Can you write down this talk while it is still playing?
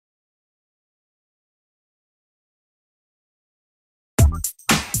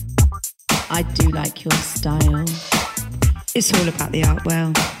I do like your style. It's all about the art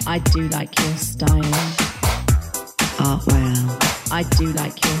well. I do like your style. Art well. I do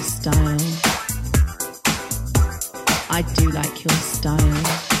like your style. I do like your style.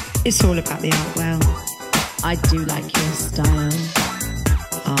 It's all about the art well. I do like your style.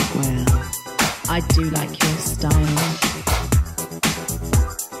 Art well. I do like your style.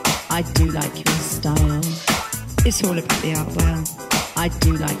 I do like your style. It's all about the art well. I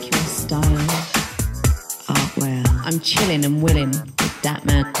do like your style. Art well. I'm chilling and willing with that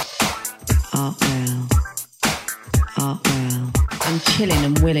man. Art well. Art well. I'm chilling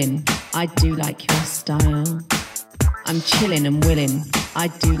and willing. I do like your style. I'm chilling and willing. I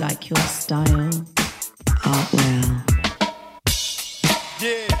do like your style. Art well.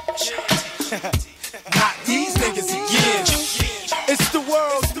 Yeah. Not these niggas again. It's the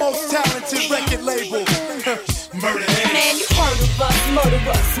world's most talented record label. Murder Inc. Man, you heard of us, murder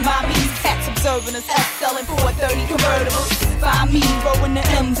us. Mommy's cats observing us, us selling 430 convertibles. Find me rolling the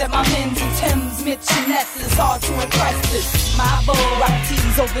M's at my men's and Tim's, Mitch and Ness. It's hard to impress this. My bull rock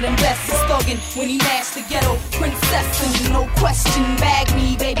tees over them vests. Thuggin' when he mashed the ghetto princess. And no question, bag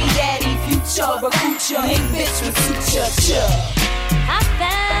me, baby daddy, future, recruiter. Ain't bitch with suture. I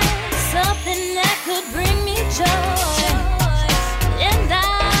found something that could bring me joy, and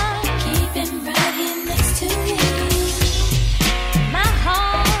I'll keep him right here next to me. My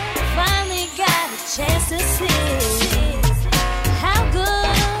heart finally got a chance to see how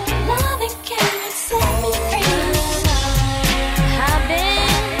good loving can set me free. I've been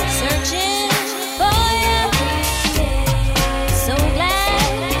searching for you, so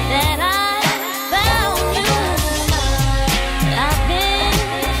glad that I found you. I've been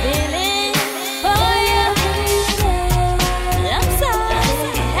feeling for you. I'm so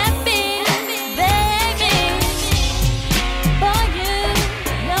happy, baby, for you.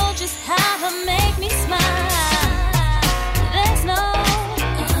 Know just how to make me smile. There's no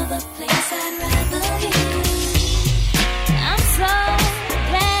other place I'd rather be. I'm so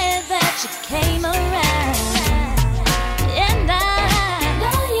glad that you came around, and I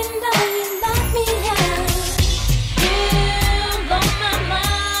know you knock me out. You blow my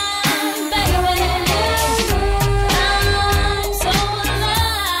mind, baby. I'm so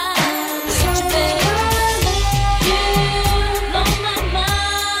alive with you, baby. You blow my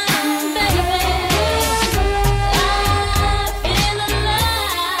mind, baby. I feel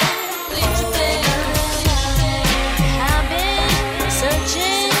alive with you, baby. I've been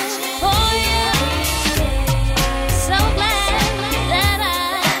searching for you, so glad that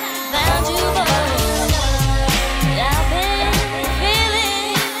I found you, boy. I've been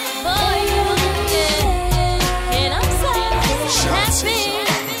feeling for you, yeah. And I'm so happy,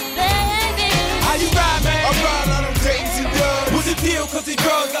 baby. How you ride, man? I ride on them days and dubs. What's the deal? Cause these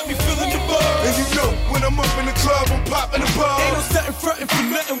girls got me feeling the buzz. And you know, when I'm up in the club, I'm popping the buzz. Ain't no stuntin' frontin' for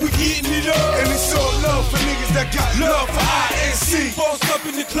nothing, we eating it up. And it's all love for niggas that got love for INC. Bossed up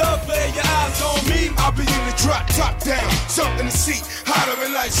in the club, play your eyes on me. I'll be in the drop, top down, something to see.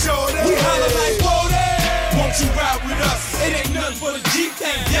 Hollering like Shorty. We holler like Wody. Won't you ride with us? It ain't nothing but a G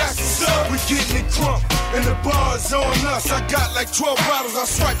thing, that's what's up. We getting it crunk, and the bar's on us. I got like 12 bottles, I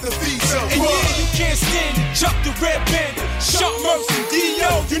swipe the fees up. And yeah, you can't stand it, chuck the red bandit. Sharp Mercs and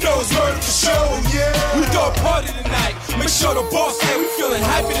D.O., you know it's murder for show, yeah. We throw a party tonight, make sure the boss say we feeling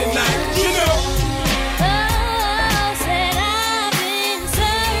happy tonight, you know. Oh, said I've been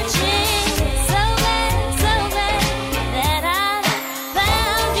searching, so glad that I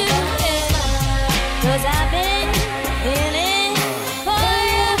found you, yeah. 'Cause I've been feeling for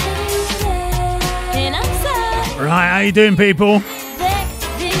you, and I'm so Right, how you doing, people?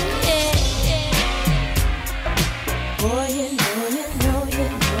 baby, yeah. Boy, you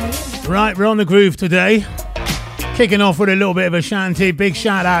know. Right, we're on the groove today. Kicking off with a little bit of a shanty. Big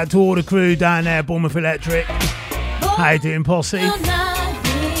shout out to all the crew down there, Bournemouth Electric. How you doing, Posse?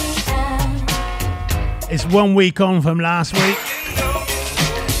 It's 1 week on from last week,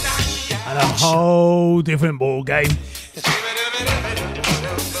 and a whole different ball game.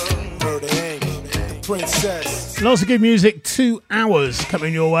 Murder Inc. Princess. Lots of good music, 2 hours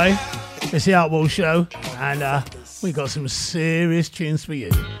coming your way. It's the Outwall Show, and we got some serious tunes for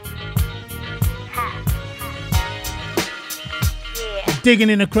you. Digging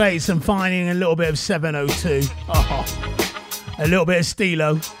in the crates and finding a little bit of 702. Oh, a little bit of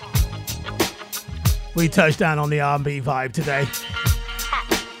Stilo. We touched down on the R&B vibe today.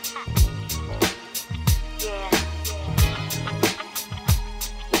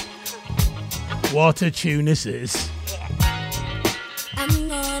 What a tune this is. I'm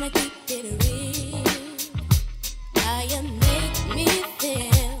gonna keep it real. How you make me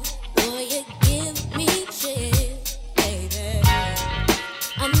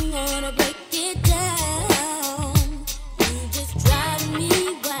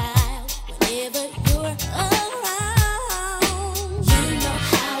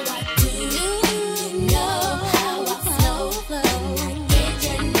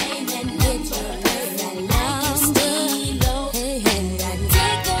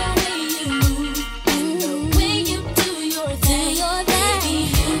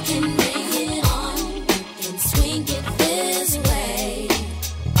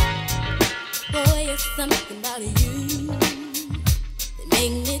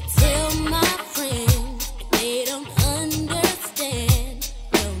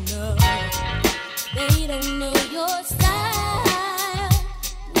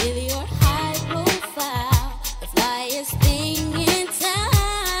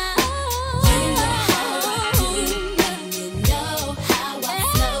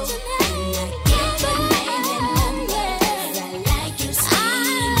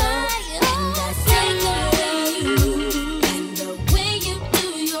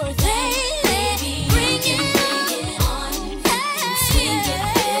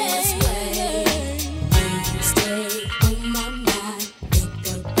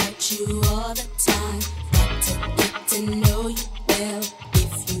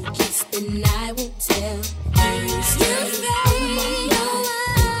then I won't tell. You stay on my mind.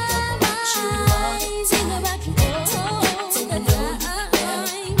 Think about you all the time.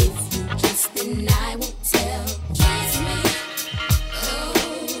 If you kiss, then I won't tell. Kiss me, oh,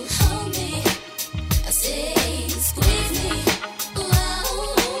 hold me. I say, squeeze me,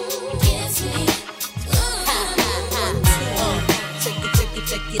 oh, kiss me,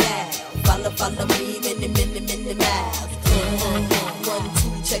 Check it out. Follow me, many miles. 1,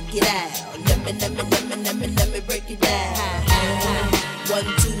 2, check it out. Let me break it down. 1,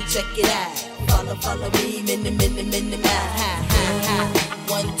 2, check it out. Follow me, many miles.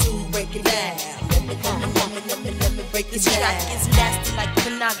 1, 2, break it down. Let me break it down. This track is nasty like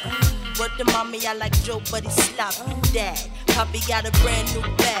Panaga. Word to mommy, I like Joe, but he's sloppy. Dad, Poppy got a brand new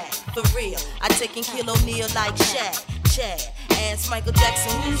bag. For real, I taking Kill O'Neal like Shaq. Chad, ask Michael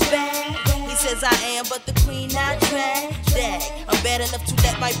Jackson who's bad. He says I am, but the queen I drag. Dad, I'm bad enough to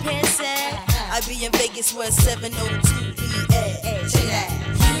let my pants sag. I be in Vegas where 702 EA. Check it out.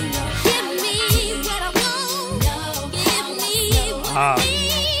 give me what I want. Give me what I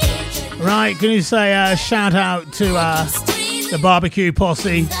need. Right, can you say shout out to the barbecue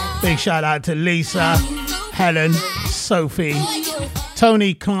posse? Big shout out to Lisa, Helen, Sophie,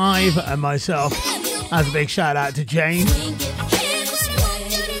 Tony, Clive, and myself. As a big shout out to Jane.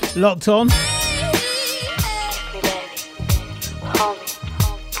 Locked on.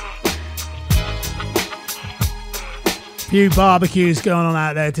 Few barbecues going on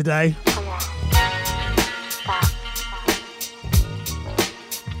out there today.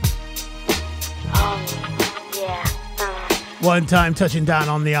 One time touching down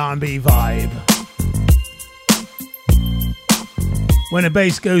on the R&B vibe. When the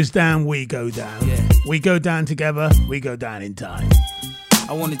bass goes down, we go down. Yeah. We go down together, we go down in time.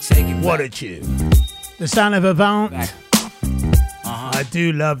 I want to take it back. What a tune. The sound of Avant. I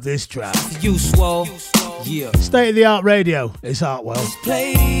do love this track. You swole. Yeah. State of the Art Radio. It's Hartwell. This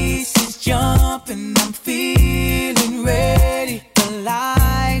place is jumping. I'm feeling ready. The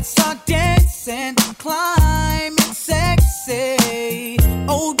lights are dancing. Climbing sexy.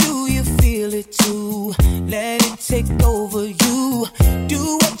 Oh, do you feel it too? Let it take over you.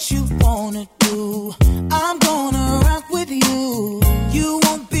 Do what you wanna do. I'm gonna rock with you. You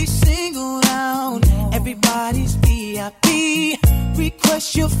won't be singled out. Everybody's VIP.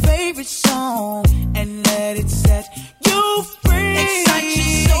 Request your favorite song and let it set you free. Excite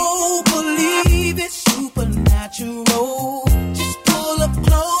your soul, believe it's supernatural. Just pull up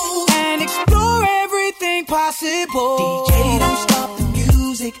close and explore everything possible. DJ, don't stop the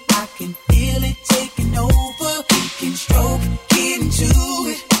music. I can feel it taking over. We can stroke, get into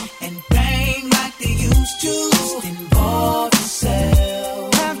it, and bang like they used to. Just involve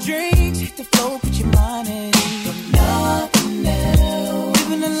yourself. Have drinks, hit the floor, put your mind at ease. But nothing else.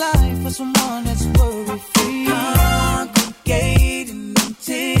 Living a life for someone that's worry-free. Congregating,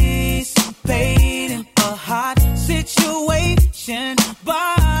 anticipating a hot situation.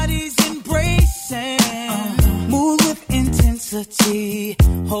 Bodies embracing. Move with intensity.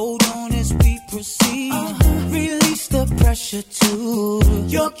 Hold on as we proceed. Release the pressure to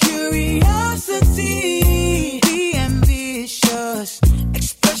your curiosity. Be ambitious.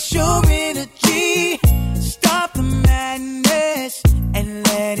 Express your energy. Stop the madness and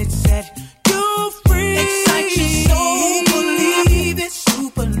let it set you free. Excite your soul. Believe it's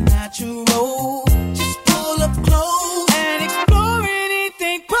supernatural. Just pull up close and explore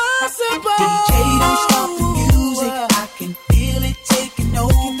anything possible. DJ, don't stop the music. I can feel it taking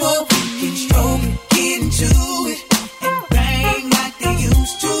over. We can stroke, get into it, and bang like they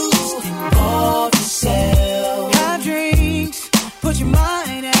used to. Just involve yourself. Have drinks, put your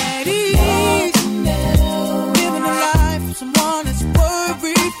mind at ease. Living a life for someone that's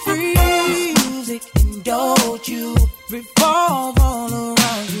worry-free. Music indulge you, revolve all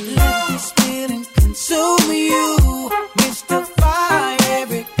around you. Let this feeling consume you. Mystify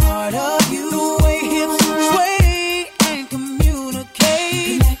every part of you. The way hips sway and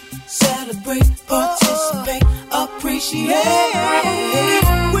communicate. Connect, celebrate, participate, appreciate.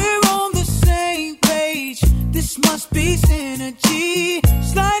 We're on the same page. This must be synergy.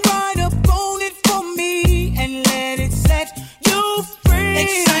 Slide right up on it for me and let it set you free.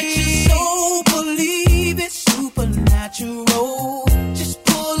 Excite your soul, believe it's supernatural. Just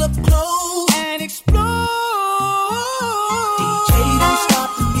pull up close and explore. DJ, don't stop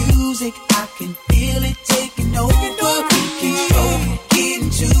the music. I can feel it taking over. We can stroke, get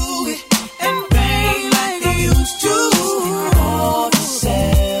into it, and bang like they used to. Involve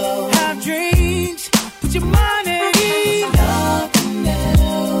yourself. Have drinks, put your mind at ease. Nothing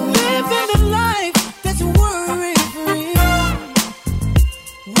else. Living a life that's worry-free.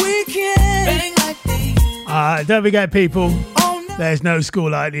 We can bang like these. Don't forget, people, there's no school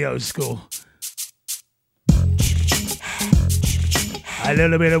like the old school. A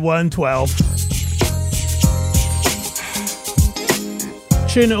little bit of 112.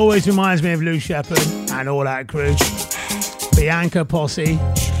 Tune always reminds me of Lou Shepherd and all that crew. Bianca Posse,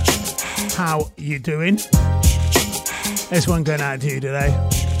 how you doing? This one going out to you today.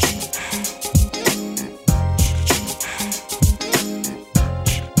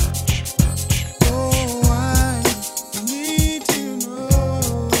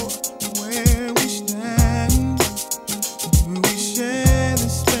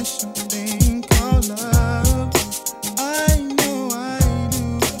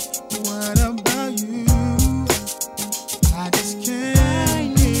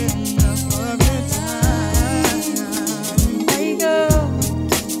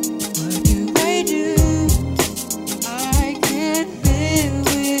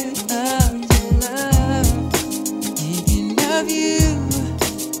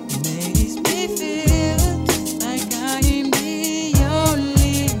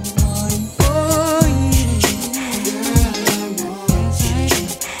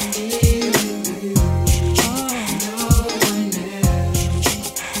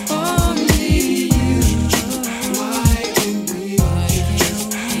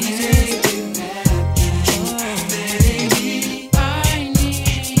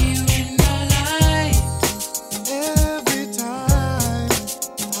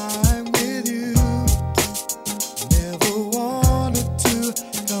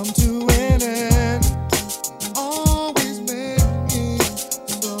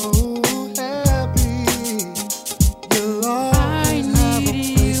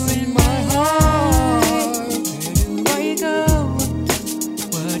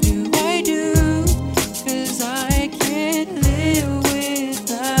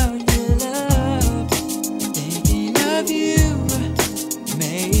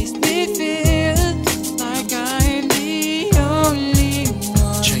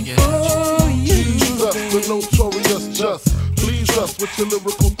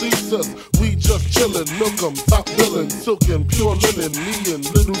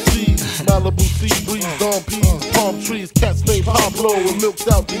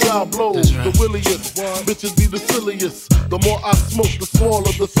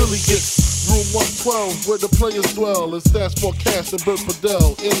 Where the players dwell and stash more cash than Bert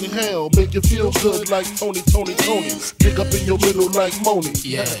Fidel. Inhale, make you feel good like Tony. Dig up in your middle like Moni.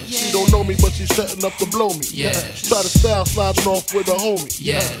 Yeah. She don't know me, but she's setting up to blow me. Yeah. Try to style sliding off with a homie.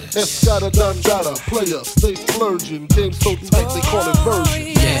 Yeah. Escada Dandada, player, stay splurging. Game so tight they call it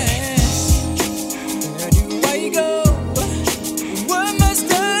version. Yeah. Where do I go? What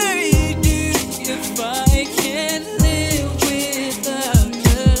must I do if I can't live without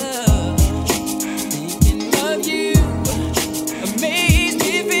your love? Thinking of you amazes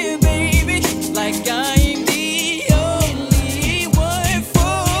me, feel, baby, like I'm the only one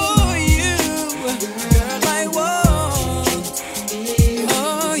for you. Girl, I want,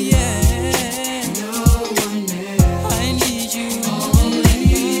 oh yeah, no one else. I need you, only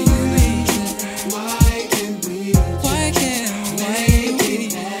you, baby. Why can't we? Why can't we?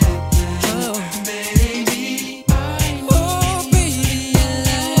 Oh, baby, oh baby, I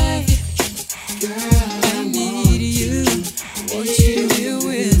love you. Girl, I need you. Want you here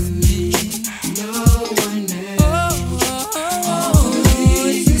with me. No one else. Oh,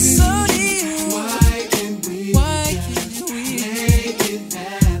 it's only you. Why can't we? Make it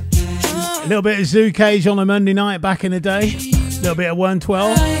happen? A little bit of Zoo Cage on a Monday night back in the day. A little bit of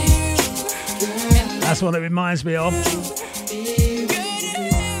 112. That's what it reminds me of.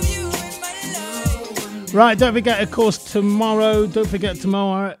 Right, don't forget, of course, tomorrow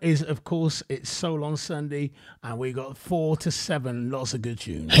is, of course, it's Soul on Sunday, and we got 4 to 7, lots of good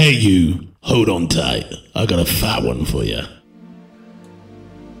tunes. Hey you, hold on tight. I got a fat one for you.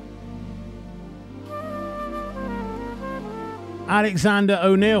 Alexander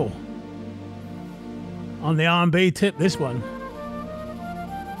O'Neill on the R&B tip, this one.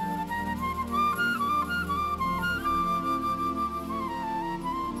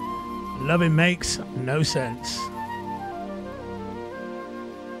 Loving makes no sense.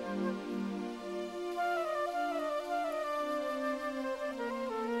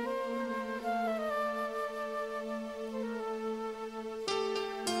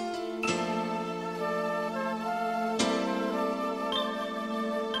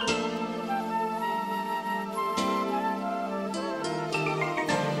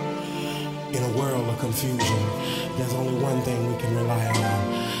 In a world of confusion, there's only one thing we can rely on,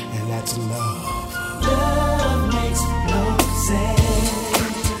 and that's love. Love makes no sense.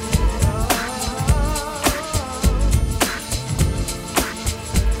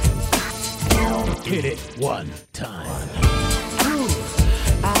 one time.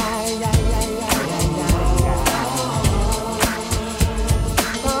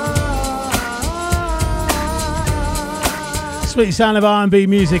 Sweet sound of R&B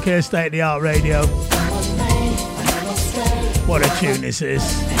music here, State of the Art Radio. What a tune this is.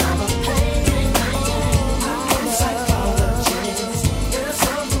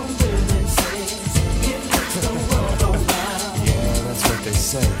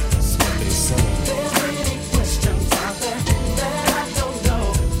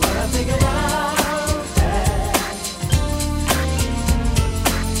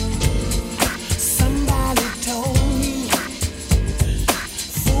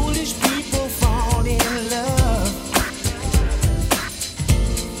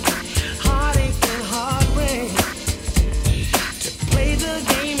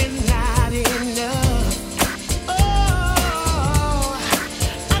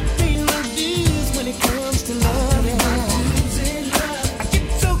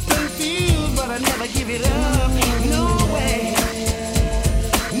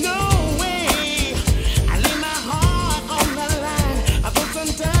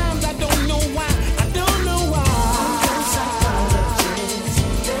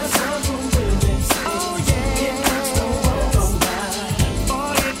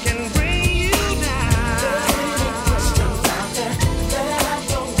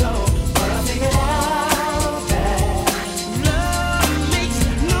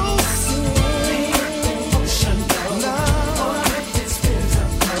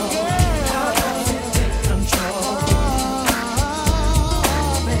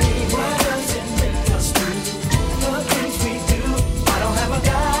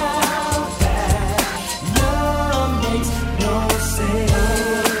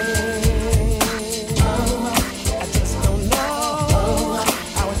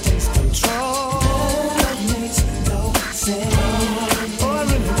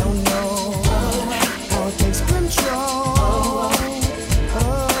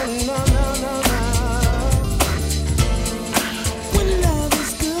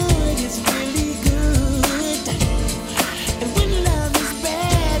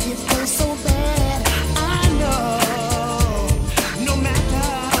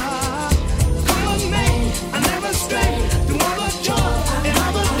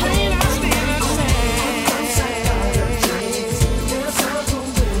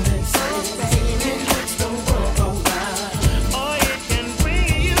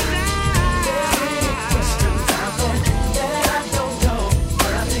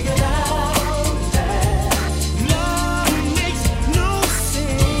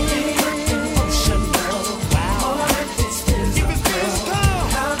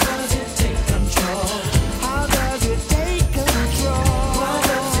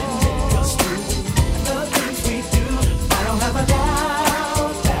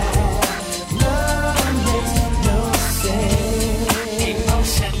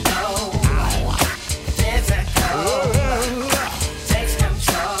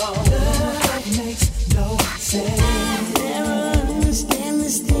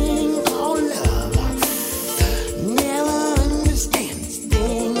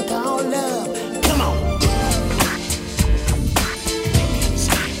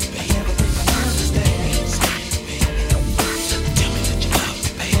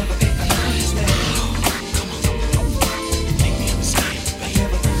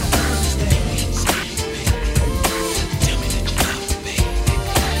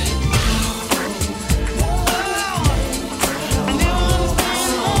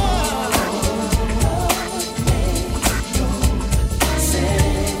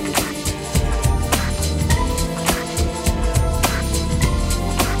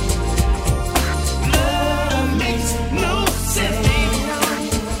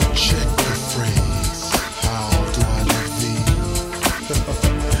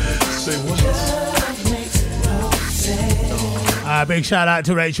 Big shout out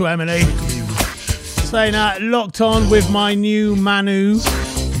to Rachel Emily. Saying that locked on with my new Manu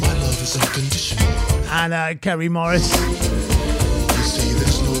and Kerry Morris. You see,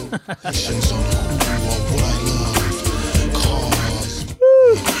 there's no questions on who or what I love. Cars,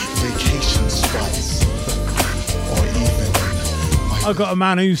 vacation spots, or even I got a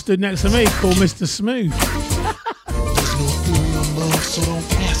man who stood next to me called Mr. Smooth. There's no theory on love, so don't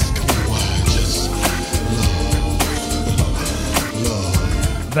ask me why. Just love.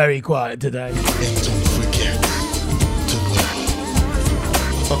 Very quiet today. And don't forget to love.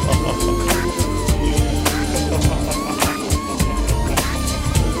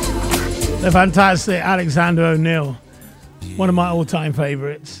 The fantastic Alexander O'Neill, one of my all-time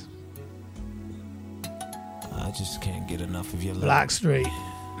favourites. I just can't get enough of your love. Blackstreet.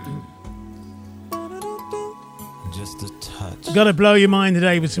 Just a touch. Gotta blow your mind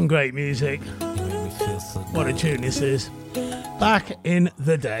today with some great music. You make me feel so good. What a tune this is. Back in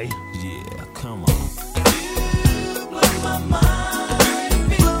the day. Yeah, come on.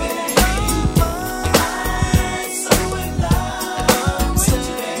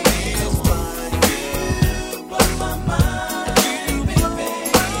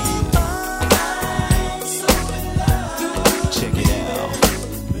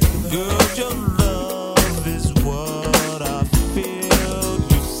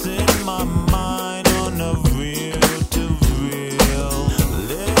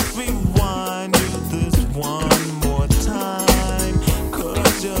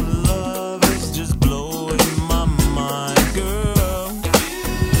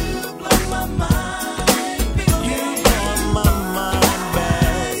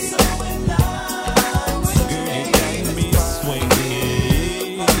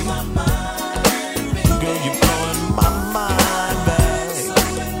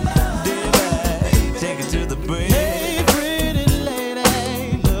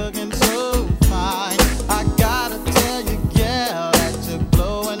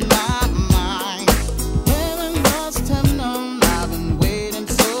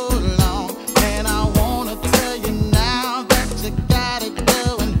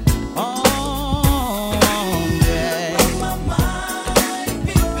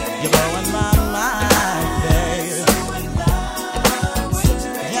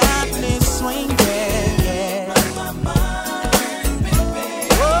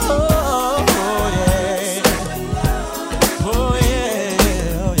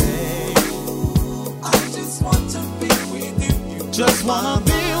 Just wanna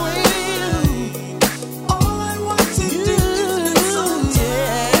be with you. All I want to do is be so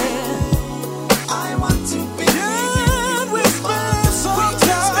yeah. I want to be with you. We spend some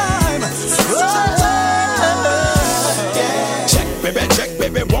time. Check,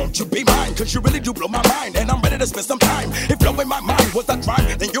 baby, won't you be mine? Cause you really do blow my mind, and I'm ready to spend some time. If blowing my mind was a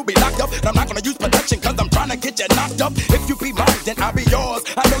crime, then you'll be locked up. And I'm not gonna use protection, cause I'm trying to get you knocked up. If you be mine, then I'll be yours.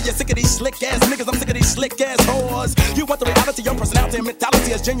 I know you're sick of these slick ass niggas, I'm sick of these slick ass whores. You want the reality, your personality and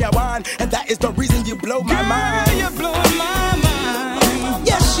mentality is genuine, and that is the reason you blow my mind. Girl, you're blowing my mind.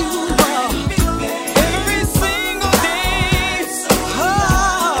 Yes, you are. Every single day. Oh,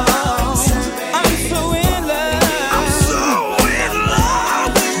 I'm so in love. I'm so in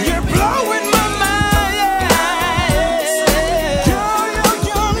love. You're blowing my mind. Girl,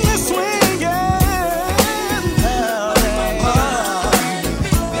 you're swinging.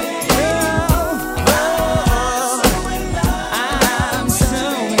 I'm so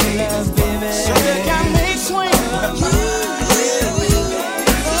in love, baby. So you got me swinging.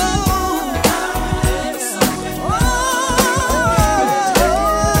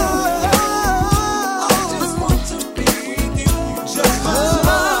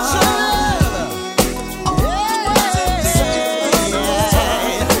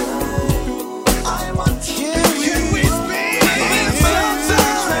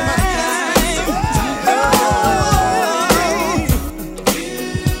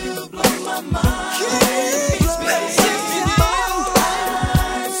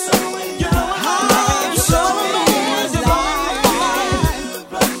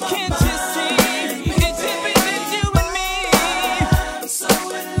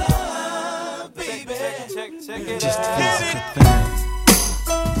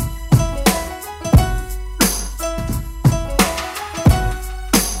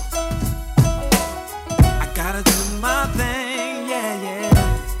 I gotta do my thing, yeah, yeah.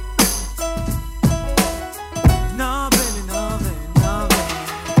 No, baby, no, baby, no, baby.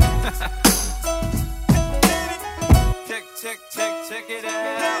 Check it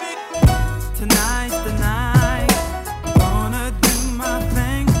out. Tonight's the night. I'm gonna do my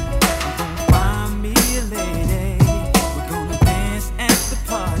thing. I'm gonna find me a lady. We're gonna dance at the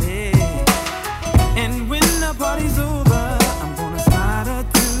party. And when the party's over, I'm gonna slide her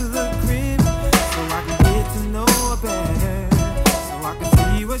to the crib so I can get to know her better, so I can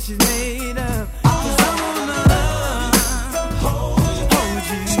see what she's made of. 'Cause I wanna hold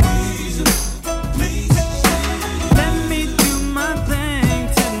you, squeeze it, please. Let me do my thing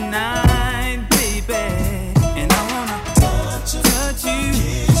tonight, baby. And I wanna touch you,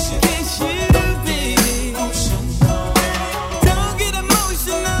 kiss you, baby. Don't get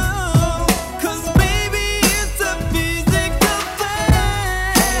emotional, 'cause baby, it's a physical thing.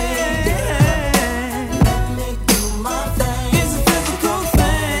 Let me do my thing. It's a physical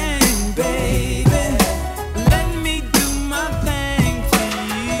thing, baby. Let me do my thing to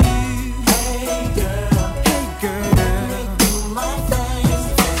you.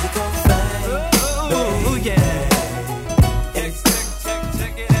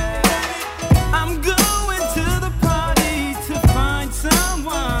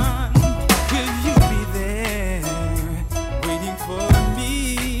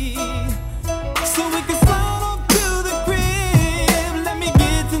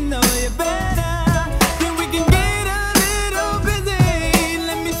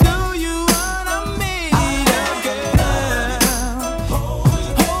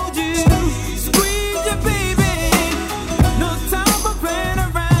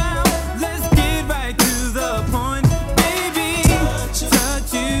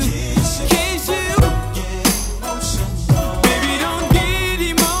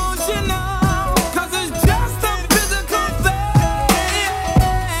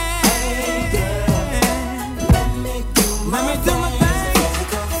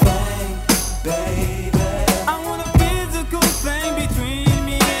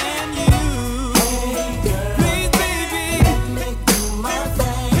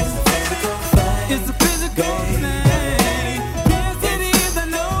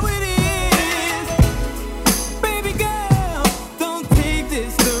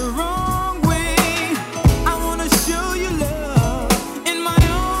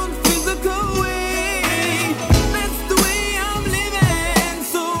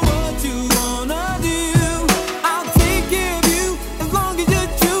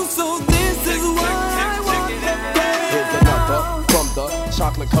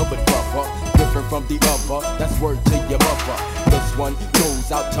 chocolate covered brother, different from the other. That's word to your mother. This one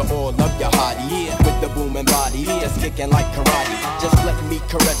goes out to all of your hotties with the booming body, just kicking like karate. Just let me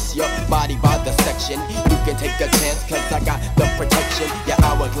caress your body by the section. You can take a chance, cause I got the protection. Your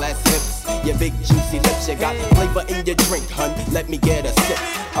hourglass hips, your big juicy lips. You got flavor in your drink, hun. Let me get a sip.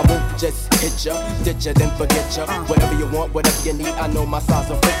 I won't just hit ya, ditch ya, then forget ya. Whatever you want, whatever you need, I know my size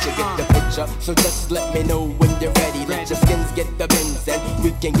will fit you. Get the picture, so just let me know when you're ready. Let your skins get the bends and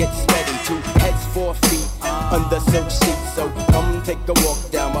we can get sweaty. 2 heads, 4 feet under silk sheets. So come take a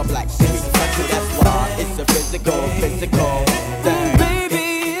walk down my black street. So that's why it's a physical thing. Baby,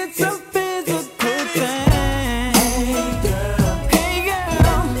 it's a physical thing. Hey girl,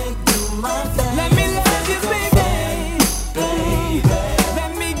 let me do my thing. Let me love you, baby.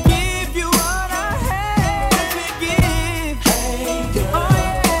 Let me give you all I have to give. Hey girl, oh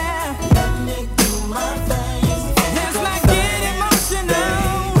yeah, let me do my thing. Let's not get emotional.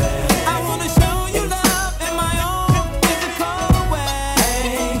 I wanna show you love in my own physical way.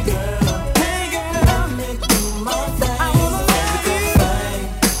 Hey girl, let me do my thing. I wanna love you,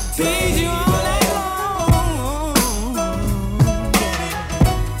 tease you all night long.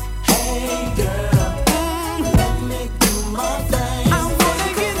 Hey girl, let me do my thing. I wanna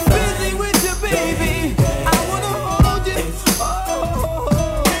get busy with you, baby. I wanna hold you. Oh,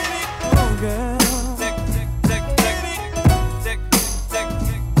 girl.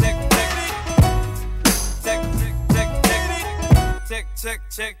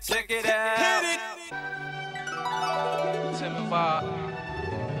 Check it out. Tim and Bob,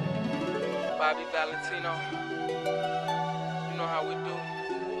 Bobby Valentino. You know how we do.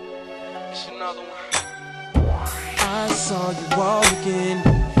 It's another one. I saw you walking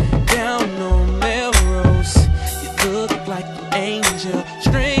down on Melrose. You look like an angel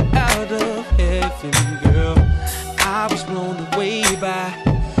straight out of heaven, girl. I was blown away by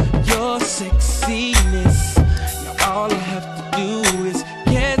your sexiness. Now all I have to do is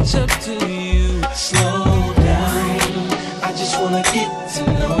catch up to you. Slow down, I just wanna get to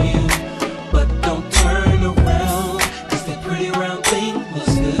know you. But don't turn around, cause that pretty round thing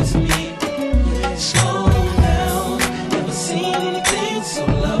looks good to me. Slow down, never seen anything so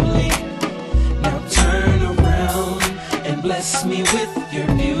lovely. Now turn around and bless me with your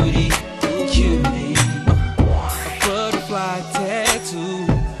beauty, cutie. A butterfly tattoo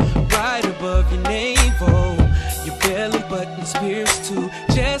right above your navel. Your belly button's pierced too,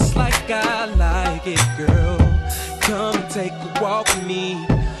 just like I like it, girl. Come and take a walk with me.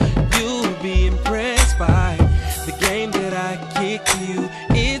 You'll be impressed by the game that I kick to you.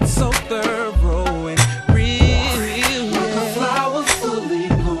 It's so thorough and real. Like a flower fully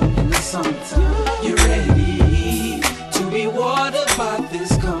bloom in the summertime. You're ready to be watered by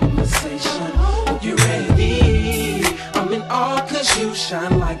this conversation. Hope you're ready. I'm in awe cause you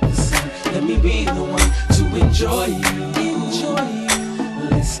shine like the sun. Let me be the one to enjoy you.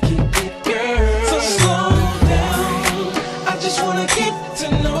 Let's kick it, girl. So slow down, I just wanna get to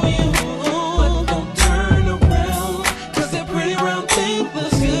know you. But don't turn around, cause that pretty round thing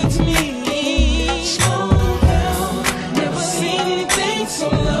looks good to me. Slow down, never seen anything so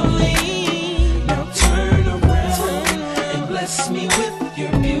lovely. Now turn around and bless me with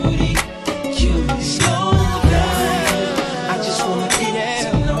your beauty, cutie. Slow down, I just wanna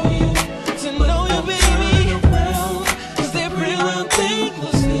get to know you. To know you, baby. Turn around, cause that pretty round thing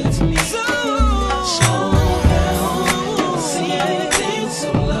looks good to me.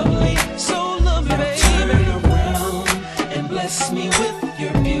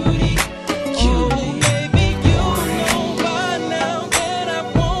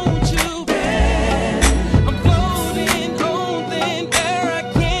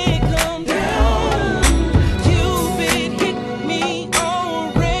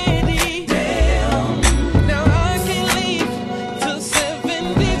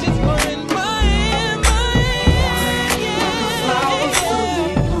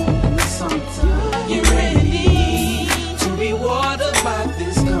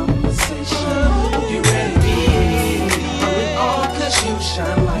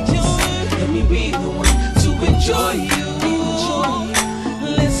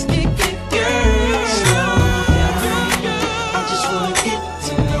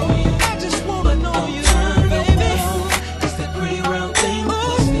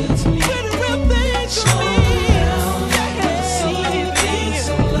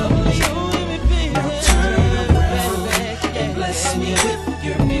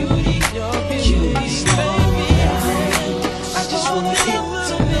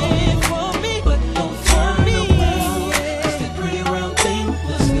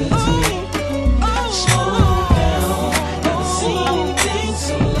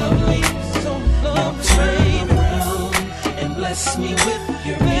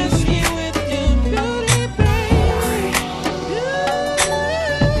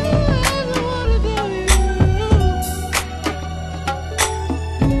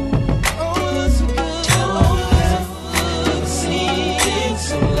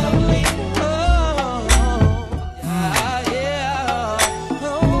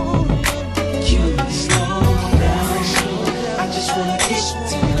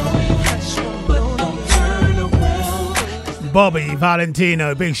 Bobby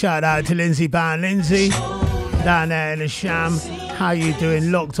Valentino. Big shout out to Lindsay Band. Lindsay, down there in the Sham. How you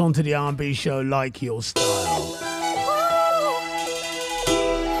doing? Locked onto the R&B show, like your style.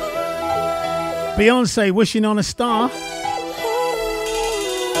 Beyonce, Wishing on a Star.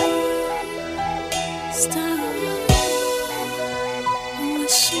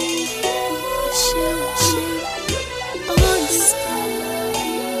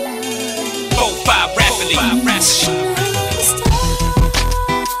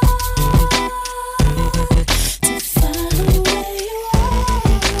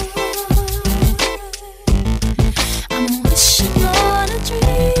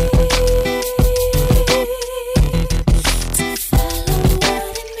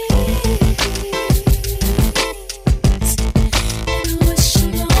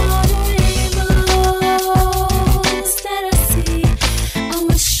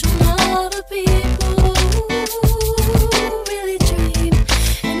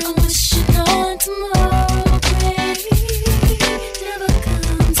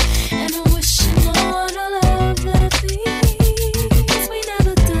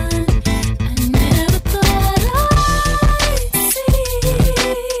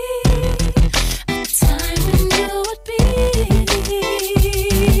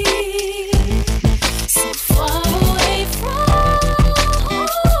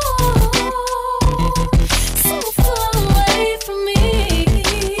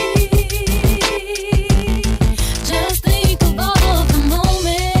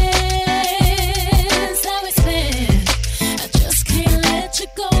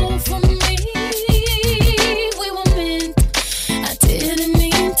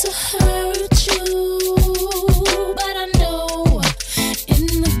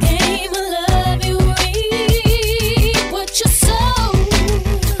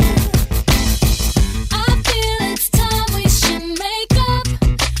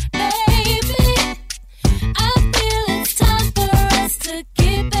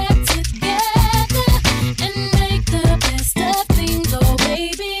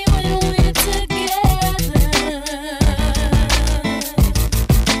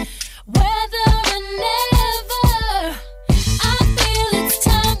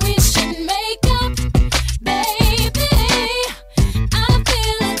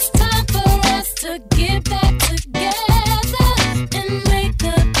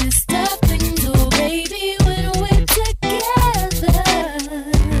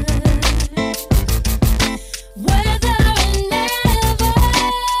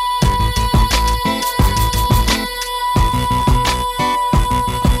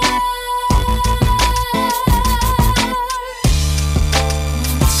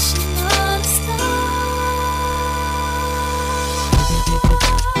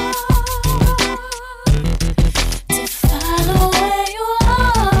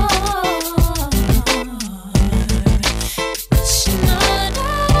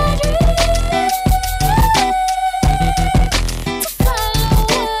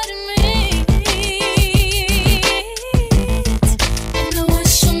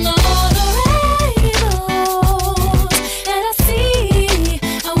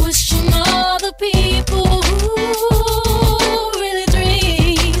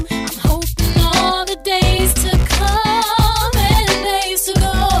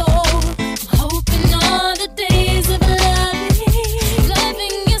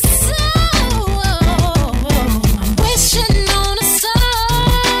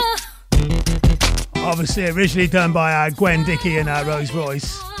 Originally done by Gwen Dickey and Rose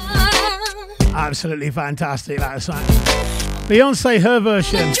Royce. Absolutely fantastic, that song. Beyonce, her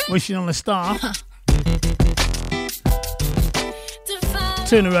version, Wishing on a Star.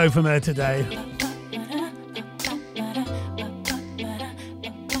 2 in a row from her today.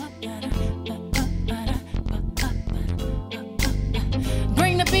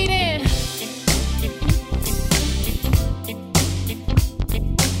 Bring the beat in.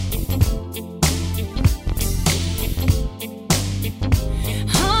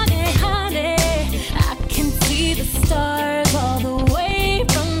 Stars all the way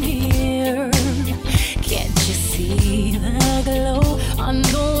from here. Can't you see the glow on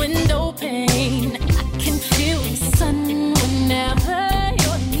the window pane?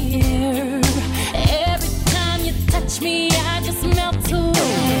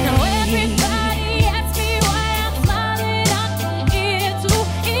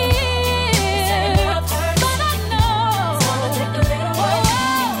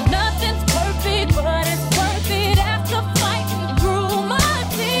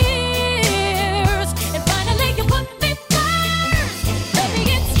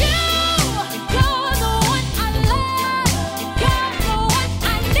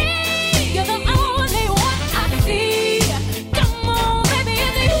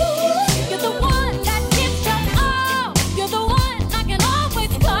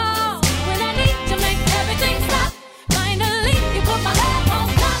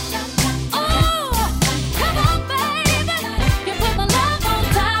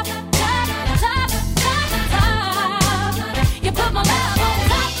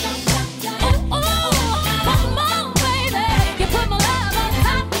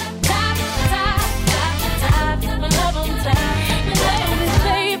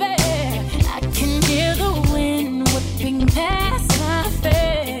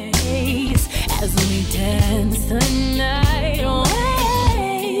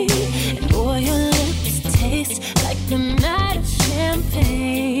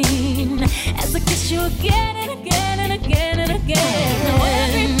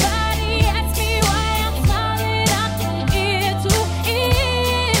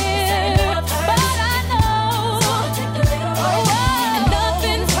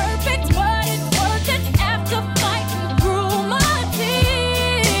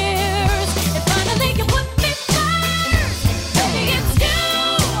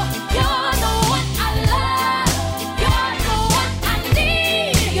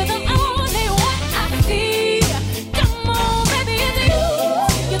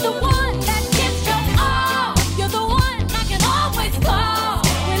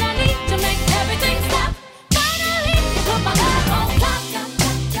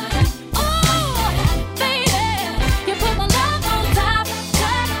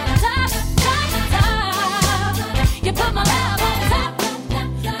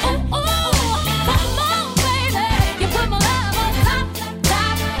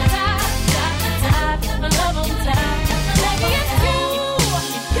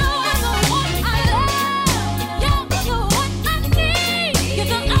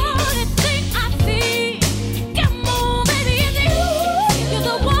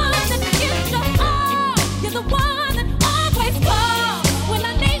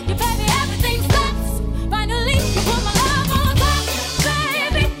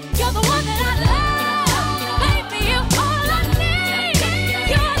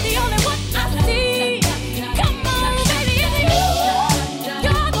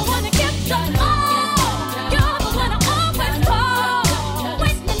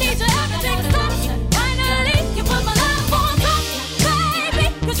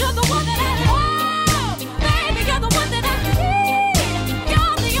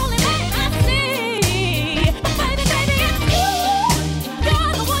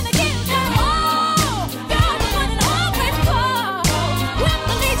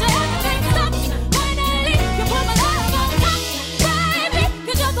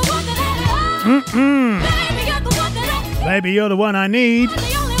 Baby, you're the one I need.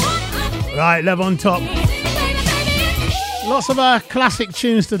 Right, Lev on top. Lots of classic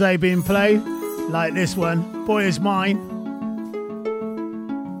tunes today being played, like this one, Boy Is Mine.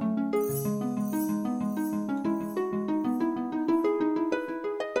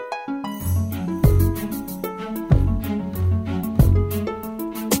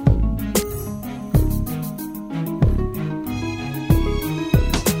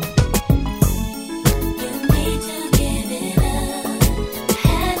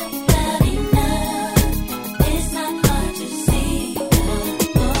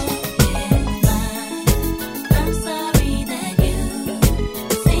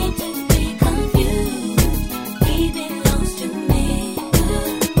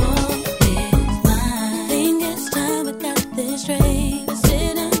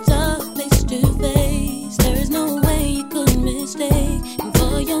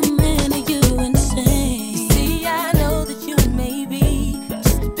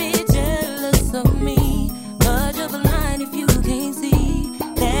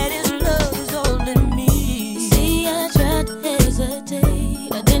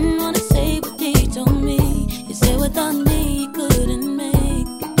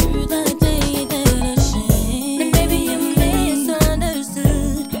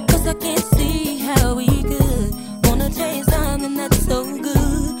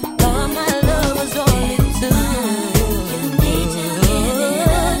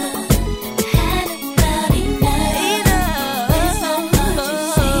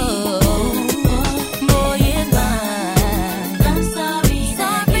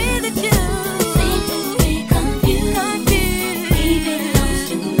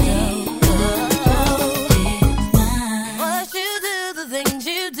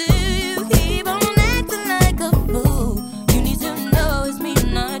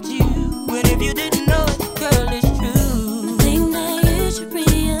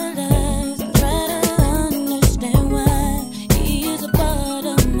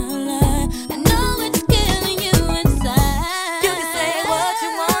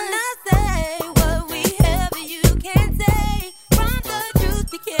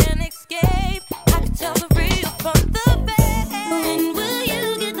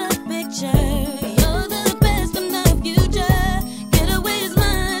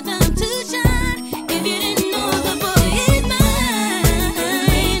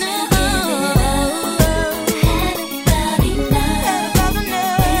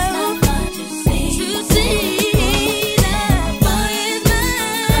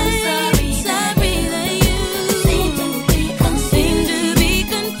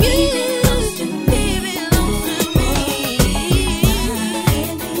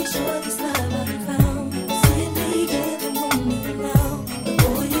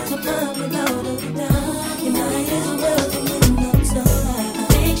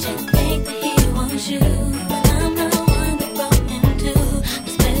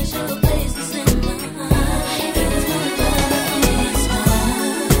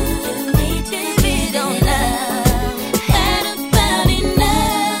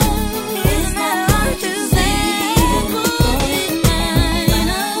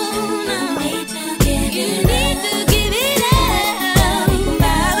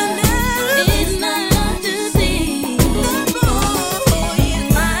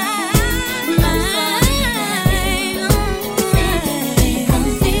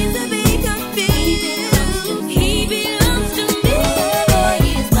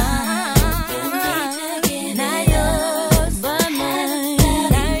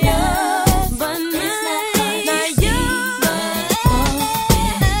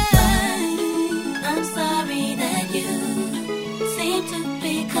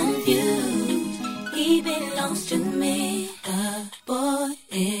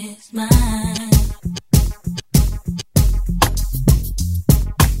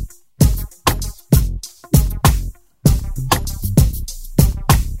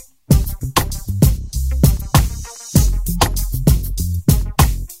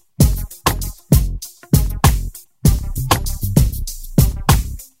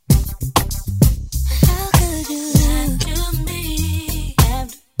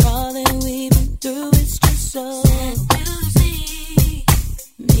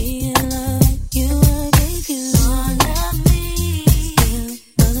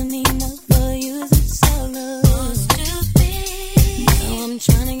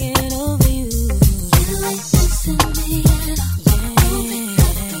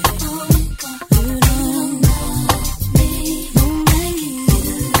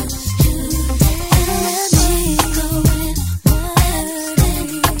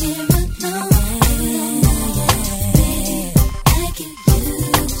 No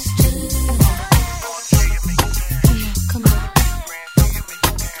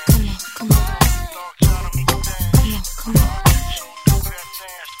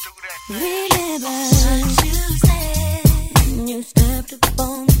Remember you stepped up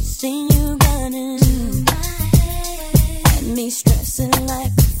on the scene, you running. Had me stressing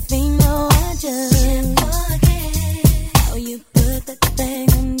like a female. I just how you put that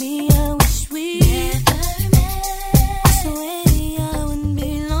thing on me. I wish we never met. I swear I wouldn't be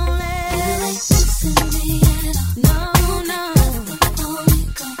lonely. Listen to me at all. No,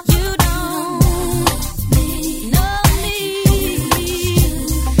 you don't know me.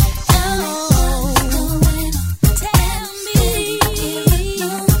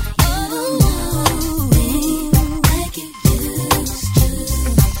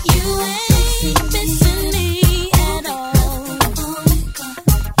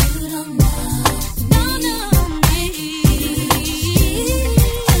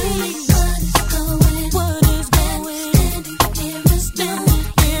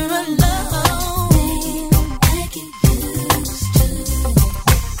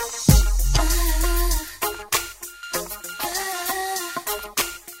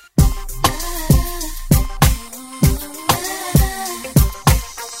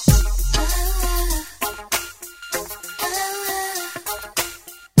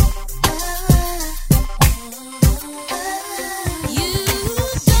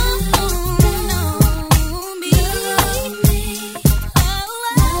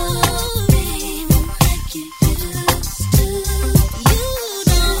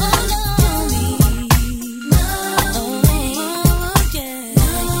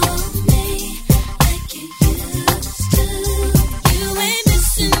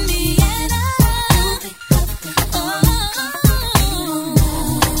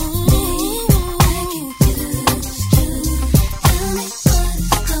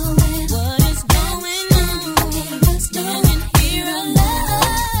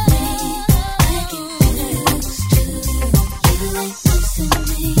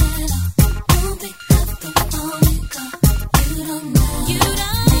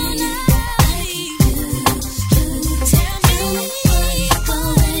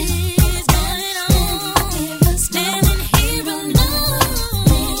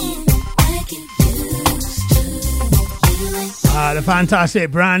 The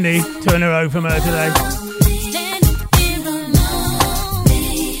fantastic Brandy, 2 in a row from her today.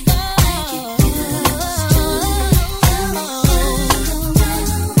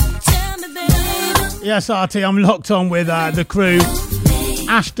 Yes, RT, I'm locked on with the crew,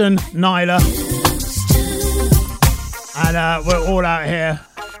 Ashton, Nyla, and we're all out here,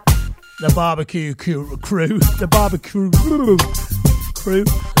 the barbecue crew, the barbecue crew.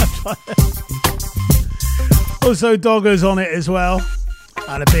 Also, Doggers on it as well.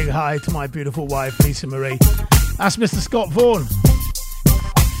 And a big hi to my beautiful wife, Lisa Marie. That's Mr. Scott Vaughan.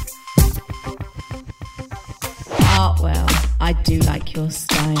 Artwell, I do like your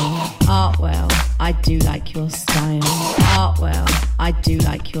style. Artwell, I do like your style. Artwell, I do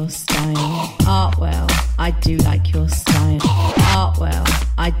like your style. Artwell, I do like your style. Artwell,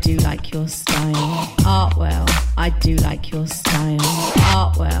 I do like your style. Artwell, I do like your style.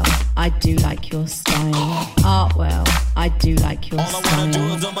 Artwell, I do like your style. Artwell, I do like your style. All I wanna do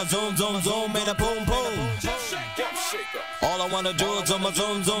is on my zoom, zoom, zoom, and a boom, boom. All I wanna do is on my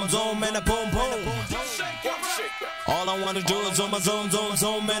zoom, zoom, zoom, and a boom, boom. All I wanna do is on my zoom, zoom,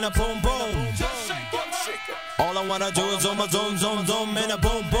 zoom, and a boom, boom. All I wanna do is on my zoom, zoom, zoom, and a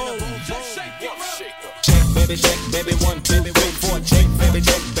boom, boom. Shake, baby, 1, 2, 3, 4. Shake, baby,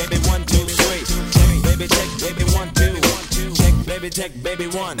 1, 2, 3. Shake, baby, 1, 2. Check, baby,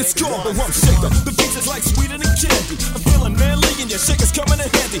 1. It's called the Rump Shaker. The beat is like sweeter than candy. I'm feeling manly and your shaker's coming in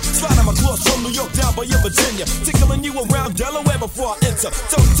handy. Sliding my claws from New York down by your Virginia. Tickling you around Delaware before I enter.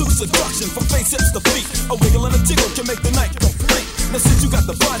 Toast to seduction from face hips to feet. A wiggle and a tickle can make the night complete. Now since you got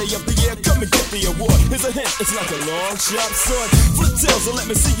the body of the year, come and get the award. Here's a hint, it's like a long sharp sword. Flip tails and let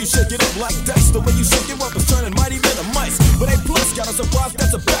me see you shake it up like dice. The way you shake it up is turning mighty than a mice. But A plus got a surprise,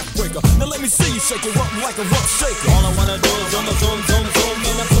 that's a backbreaker. Now let me see you shake it up like a rump shaker. All I wanna do is on the zoom, zoom, zoom,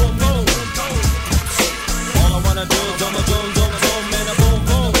 and a boom, boom. All I wanna do is on the zoom, zoom, zoom, and a boom,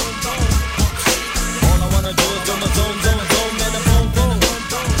 boom. All I wanna do is on the zoom, zoom, zoom, and a boom, boom.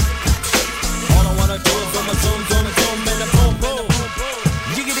 All I wanna do is on the zoom, zoom, zoom, and a boom, boom.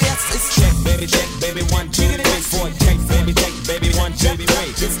 Jiggity yes, it's check, baby, 1, 2, 3, 4. Check, baby, 1, 2,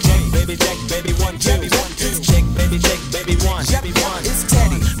 3. Just check, baby, 1, 2. Just check, baby, 1. It's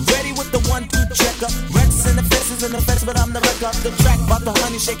Teddy, ready with the 1, 2 checker. Rex in the fences in the fence, but I'm the wreck up the track. About the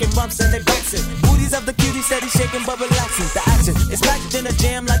honey shaking bumps and they bouncing. Booties of the cutie steady shaking but relaxing. The action is packed in a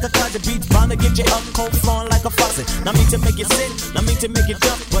jam like a closet beat. Bound to get you up cold flowing like a faucet. Not mean to make you sit, not mean to make you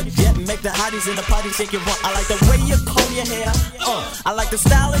jump, but yet make the hotties in the party shake your rump. I like the way you comb your hair, I like the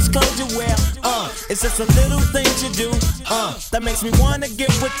stylish clothes you wear. It's just a little things you do. That makes me wanna get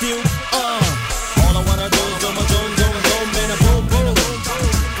with you. All I wanna do is do my doom doom doom, man, a boom boom.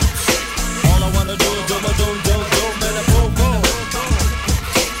 All I wanna do is do my doom doom doom, man, a boom boom.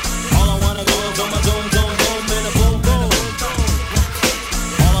 All I wanna do is do my doom doom doom, man, a boom boom.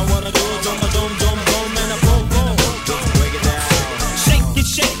 All I wanna do is do my doom doom doom, man, a boom boom. Just break it down.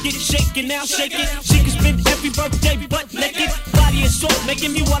 Shake it now, shake it. She can spend every birthday butt naked. Body is soft,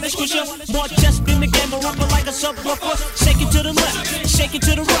 making me wanna squish her. More chest in the game, a rumble like a subwoofer. Shake it to the left, shake it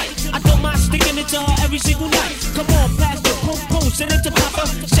to the right. I don't mind sticking it to her every single night. Come on, pass the boom boom, send it to Papa.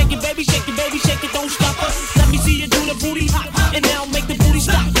 Shake it, baby, shake it, don't stop her. Let me see you do the booty hop, and now make the booty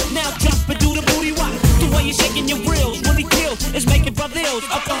stop. Now drop and do the booty walk. The way you're shaking your grills, really kills. It's making brothers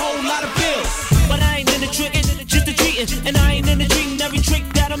up a whole lot of bills. But I ain't in the trick, just the treating, and I ain't in the treating every trick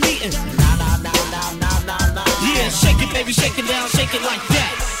that I'm eating. Yeah, shake it, baby, shake it down, shake it like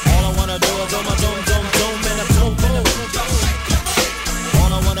that. All I wanna do is do my doom doom doom and a boom boom.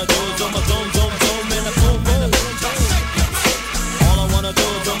 All I wanna do is do my doom doom doom and a boom boom. All I wanna do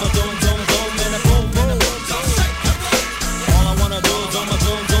is do my doom doom doom and a boom boom. All I wanna do is do my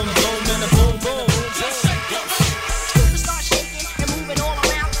doom doom doom and a boom boom. Start shaking and move it all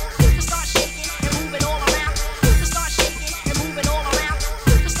around. Start shaking and move it all around. Start shaking and move it all around.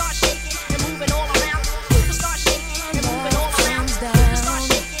 Start shaking and move it all around. Start shaking and move it all around. Start shaking and move it all around. I don't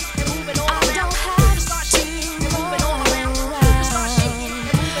have to move it all around. Start shaking and move it all around.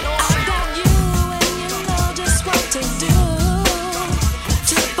 I got you and you know just what to do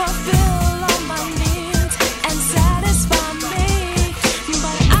to fulfill all my needs and satisfy me.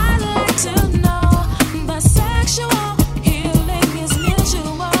 But I'd like to know the sexual healing is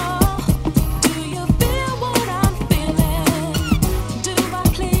mutual. Do you feel what I'm feeling? Do I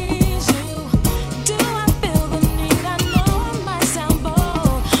please you? Do I feel the need? I know I might sound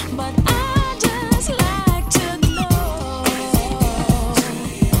bold, but I just like to know.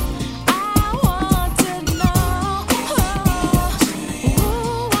 I want to know.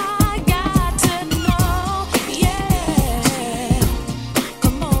 Ooh, I got to know. Yeah.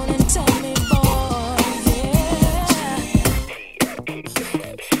 Come on and tell me, boy. Yeah.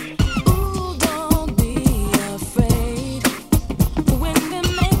 Ooh, don't be afraid. When we're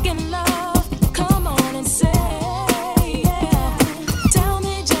making love, come on and say, yeah. Tell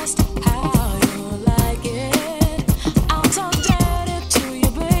me just how you like it. I'll talk dirty to you,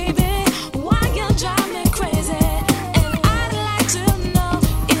 baby. Why you drive me crazy? And I'd like to know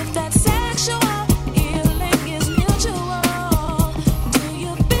if that sexual healing is mutual. Do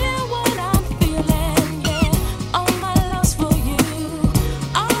you feel what I'm feeling? Yeah. All my love's for you.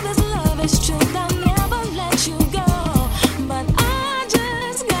 All this love is true. I'll never let you go. But I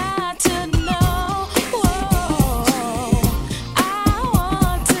just got to know. Whoa. I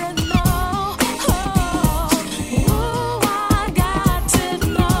want to know. Ooh, I got to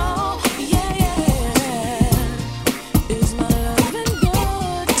know. Yeah. Is my loving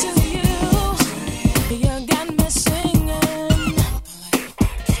good to you? You got me singing.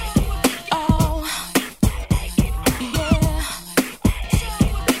 Oh, yeah.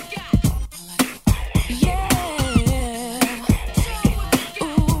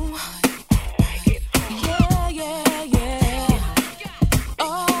 Ooh. Yeah.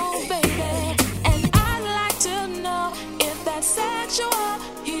 Oh, baby. And I'd like to know if that sexual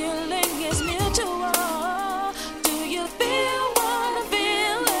healing is mutual. Do you feel what I'm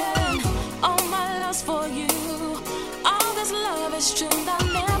feeling? All my love's for you. All this love is true. I'll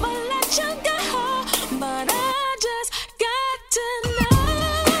never let you go. But I just got to know.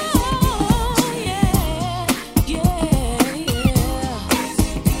 Yeah.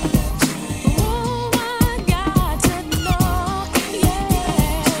 Ooh, I got to know. Yeah.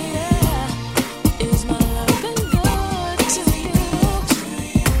 Is my loving good to you?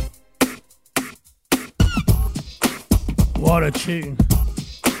 What a tune.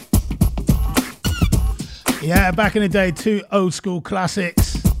 Yeah, back in the day, two old school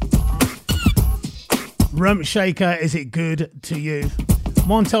classics. Rump Shaker, Is It Good to You?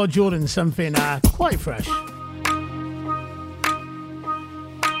 Montel Jordan, something quite fresh.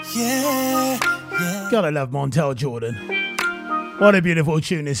 Yeah. Gotta love Montel Jordan. What a beautiful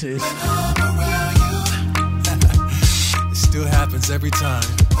tune this is. It still happens every time.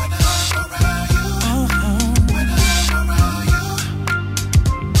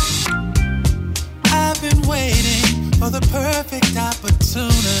 I've been waiting for the perfect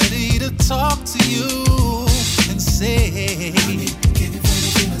opportunity to talk to you and say,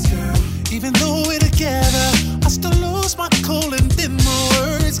 even though we're together, I still lose my cool and then my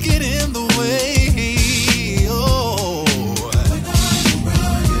words get in the way. Oh,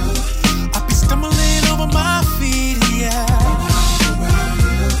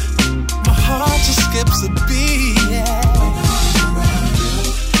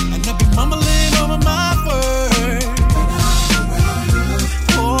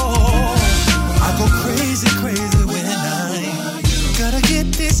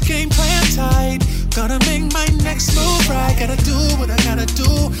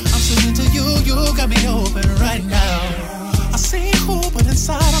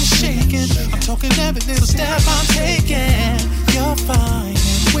 choking every little step I'm taking. You're fine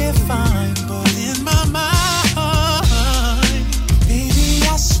and we're fine, but in my mind, baby,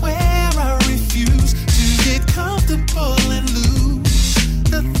 I swear I refuse to get comfortable and lose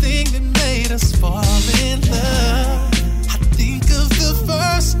the thing that made us fall in love. I think of the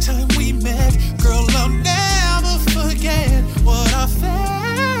first time we met, girl, I'll never forget what I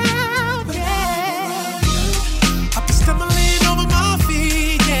felt. Yeah. I've been stumbling over my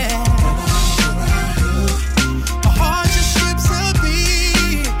feet, yeah. My heart just skips a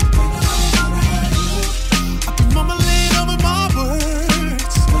beat. I've been mumbling over my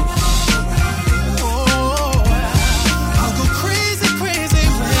words. Oh, I'll go crazy, crazy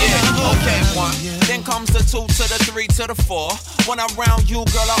when yeah, okay, one. Then comes the 2 to the 3 to the 4. When I'm around you,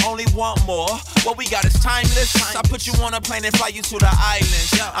 girl, I only want more. What we got is timeless. I put you on a plane and fly you to the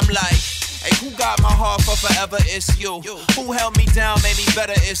islands. I'm like, hey, who got my heart for forever? It's you. Who held me down, made me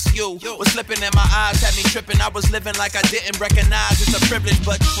better? It's you. Was slipping in my eyes, had me tripping. I was living like I didn't recognize. It's a privilege,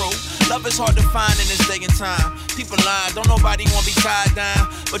 but true. Love is hard to find in this day and time. People lying, don't nobody want to be tied down.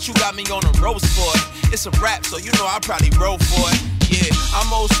 But you got me on a roast for it. It's a rap, so you know I probably wrote for it. Yeah,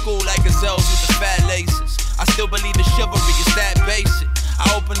 I'm old school like gazelles with the fat laces. I still believe in chivalry, it's that basic. I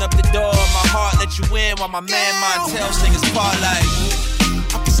open up the door of my heart, let you in while my man Montel sing his part like.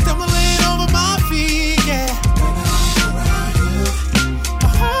 I've been stumbling over my feet, yeah. My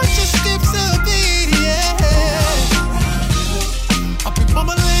heart just skips a beat, yeah. I've been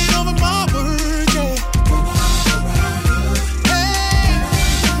mumbling over my words, yeah. Hey,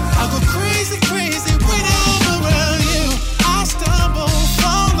 I go crazy, crazy when I'm around you. I stumble,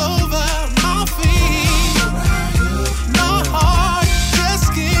 fall over my feet. My heart just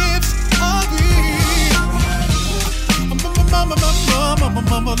skips a beat.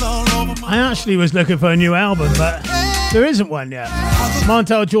 I actually was looking for a new album, but there isn't one yet.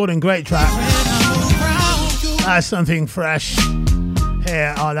 Montel Jordan, great track. That's something fresh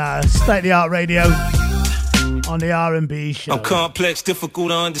here on State of the Art Radio on the R&B show. I'm complex, difficult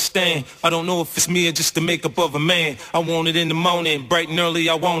to understand. I don't know if it's me or just the makeup of a man. I want it in the morning, bright and early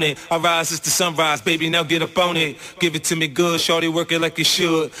I want it. I rise as the sunrise, baby, now get up on it. Give it to me good, shorty, work it like you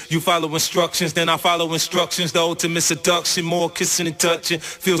should. You follow instructions, then I follow instructions. The ultimate seduction, more kissing and touching.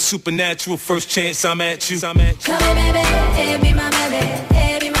 Feel supernatural, first chance I'm at you. Come here, baby, hey, be my baby,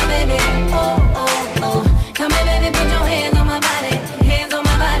 hey, be my baby. Oh, oh, oh. Come here, baby, put your hands on my body, hands on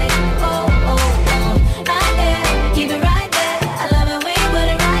my body. Oh, oh, oh. Right there, keep it right there. I love it when you put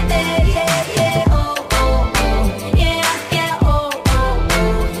it right there. Yeah, yeah. Oh, oh, oh. Yeah, yeah. Oh, oh,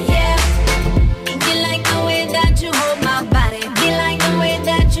 oh. Yeah. Be like the way that you hold my body. Be like the way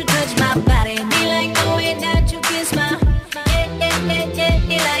that you touch my body. Be like the way that you kiss my. Yeah, yeah, yeah, yeah.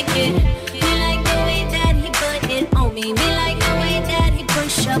 You like it. Be like the way that he put it on me. Be like the way that he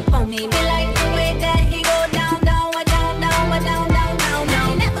push up on me. Be like the way that he go down, down, down, down, down, down, down,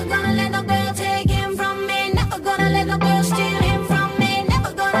 down. Never gonna let no girl take him from me. Never gonna let no girl steal him from me.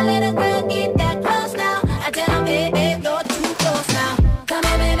 Never gonna let a girl get that close now. I tell him, hey, hey, you're too close now. Come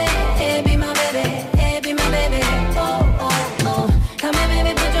here, baby, hey, be my baby, hey, be my baby. Oh, oh, oh. Come here,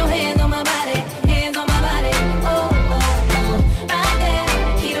 baby, put your hands on my body, hands on my body. Oh, oh, oh. Right there,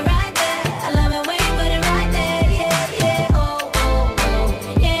 keep it right there. I love it when you put it right there. Yeah, yeah. Oh, oh, oh.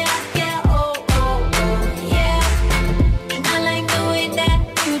 Yeah, yeah. Oh, oh, oh. Yeah. I like the way that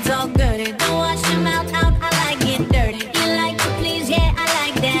you talk dirty. Don't wash your mouth out. I like it dirty. You like to please, yeah. I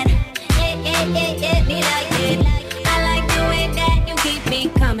like that. Yeah, yeah, yeah, yeah. Me like it. I like the way that you keep me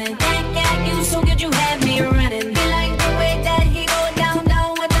coming. That got you so good, you have me running. You like the way that he go down,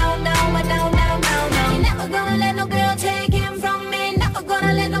 down, down, down, down, down, down, down. Never gonna let no girl take him from me. Never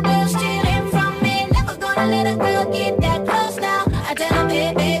gonna let no girl steal him from me. Never gonna let a girl get that close now. I tell him,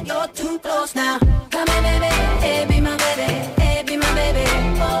 hey, babe, you're too close now. Come here, baby, hey, be my baby, hey, be my baby.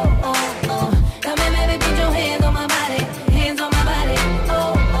 Oh, oh, oh. Come here, baby, put your hands on my body, hands on my body.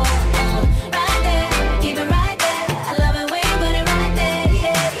 Oh, oh, oh. Right there, keep it right there. I love it when you put it right there.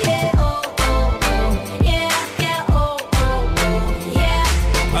 Yeah, yeah. Oh, oh, oh. Yeah, yeah. Oh, oh, oh.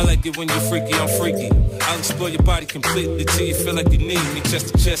 Yeah. I like it when you're freaky, I'm freaky. I'll explore your body completely till you feel like you need me chest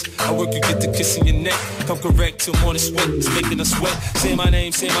to chest. I work you get the kiss in your neck. Come correct till morning sweat is making us sweat. Say my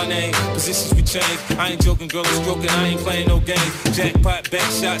name, positions we change. I ain't joking, girl, I'm stroking, I ain't playing no game. Jackpot,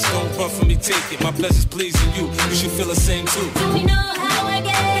 back shots, don't run from me, take it. My pleasure's pleasing you, you should feel the same too. We know how I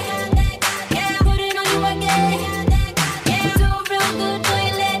get. Yeah, put it on you again. Yeah, do real good for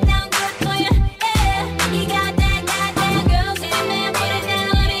you, let down good for you. Yeah, you got that girl, see the man, put it down,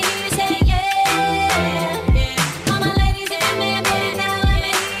 let me hear you say yeah. All my ladies, see the man, put it down, let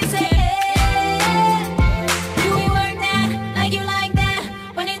me hear you say yeah. Do we work that like you like that?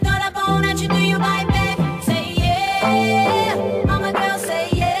 When he throw that phone at you, do you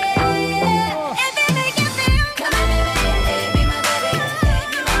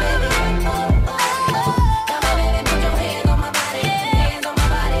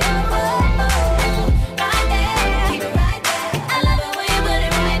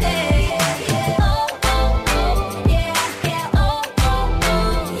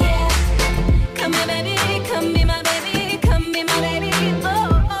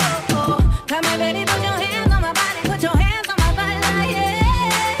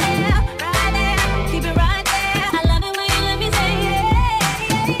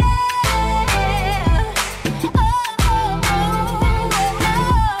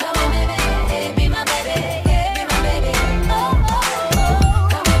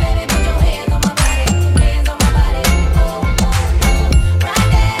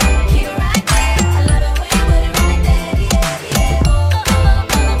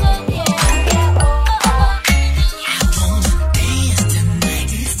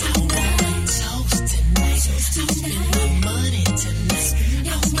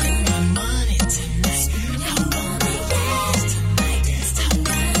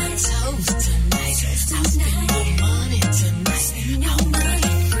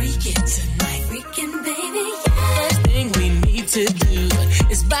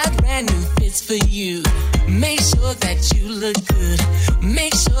look good.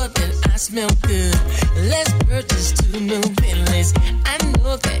 Make sure that I smell good. Let's purchase 2 new Bentleys. I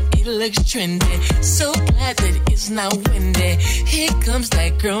know that it looks trendy. So glad that it's not windy. Here comes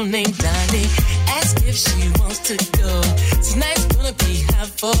that girl named Donnie. Ask if she wants to go. Tonight's gonna be hot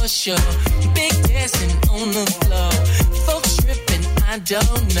for sure. Big dancing on the floor. Folks tripping, I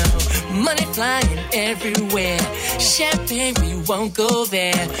don't know. Money flying everywhere. Champagne, we won't go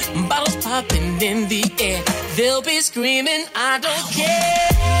there. Bottles popping in the air. They'll be screaming, I don't care.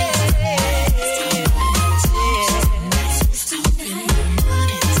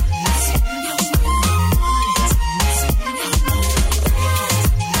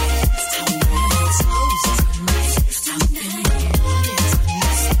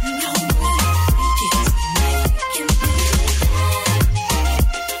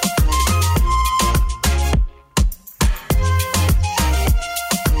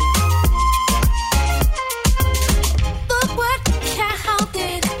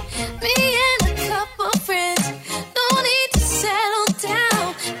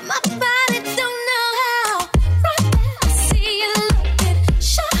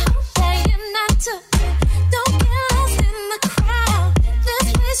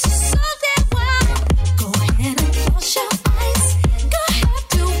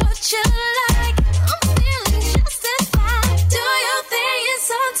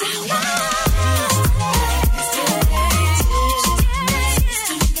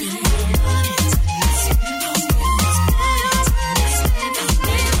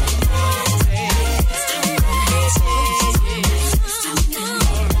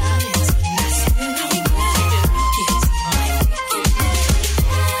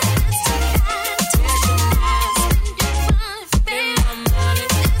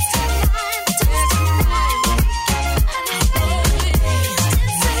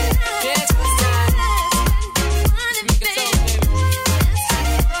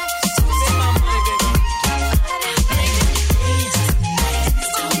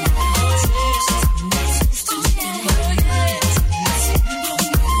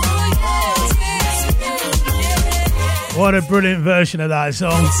 What a brilliant version of that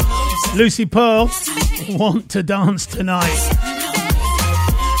song. Lucy Pearl, Want to Dance Tonight.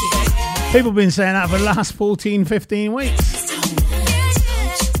 People have been saying that for the last 14, 15 weeks.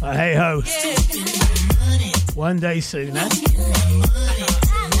 But hey ho. One day soon, eh?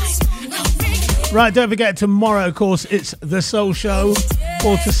 Right, don't forget tomorrow, of course, it's The Soul Show,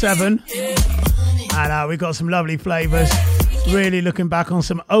 4 to 7. And we've got some lovely flavours. Really looking back on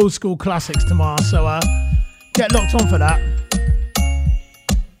some old school classics tomorrow. So get locked on for that.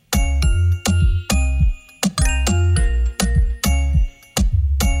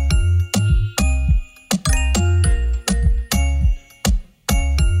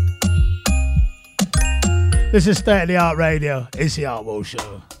 This is State of the Art Radio. It's the Art Wall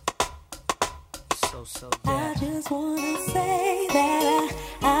Show. I just wanna say that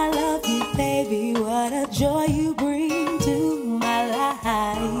I love you, baby. What a joy you bring to my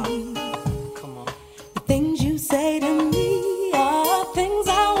life. Come on. The things you say to me are things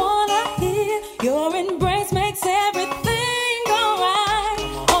I wanna hear. Your embrace makes everything alright,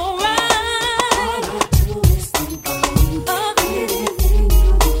 alright. All I do is think of you. Anything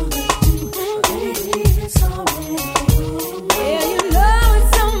you wanna do, baby, it's already on. Yeah, you know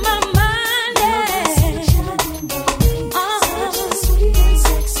it's on my mind. Such a sweet and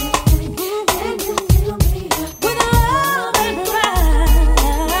sexy thing, and you fill me up with all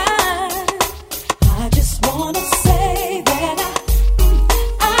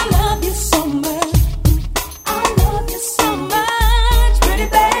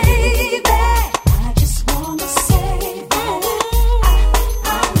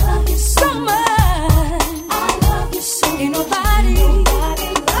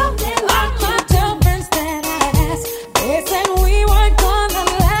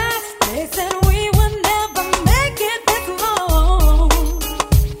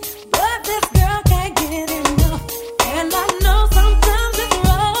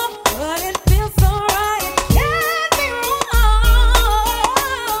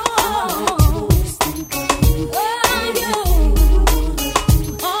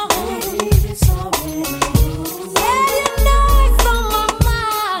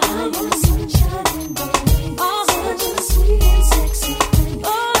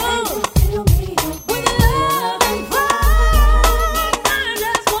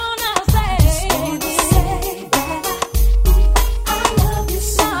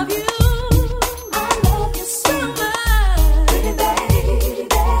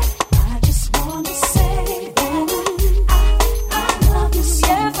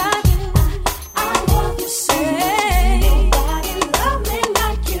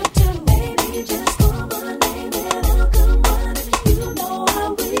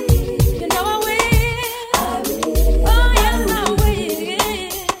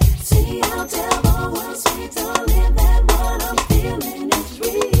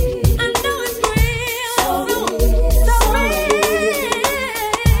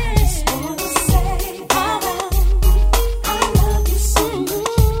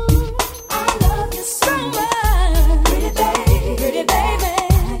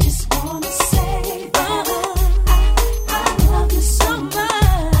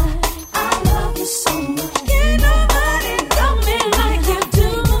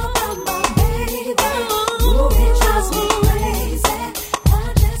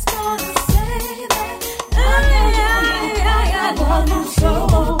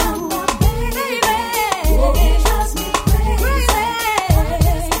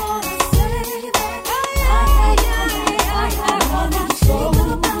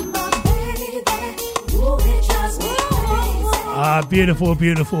Beautiful,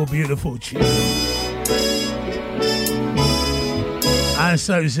 beautiful, beautiful tune. And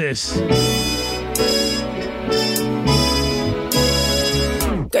so's this.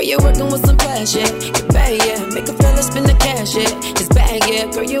 Girl, you're working with some flash, yeah. Get bad, yeah. Make a fella spin the cash, yeah. It's bag,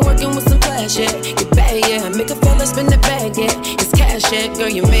 yeah. Girl, you're working with some flash, yeah. Get bad, yeah. Make a fella spin the bag, yeah. It's cash, yeah. Girl,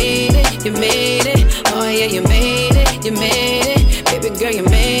 you made it, you made it. Oh yeah, you made it, you made it. Baby girl, you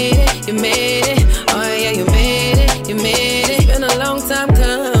made it, you made it. Oh yeah, you made it, you made it. It's been a long time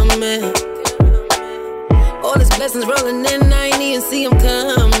coming. All these blessings rolling in, I ain't even see them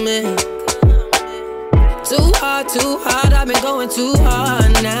coming. Too hard, I've been going too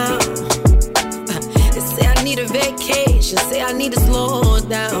hard now. They say I need a vacation, say I need to slow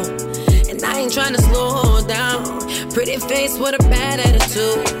down. And I ain't trying to slow down. Pretty face with a bad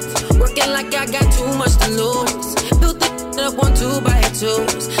attitude. Working like I got too much to lose. Built the up on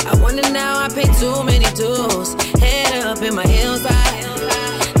 2x2s. I wonder now I pay too many dues. Head up in my heels high.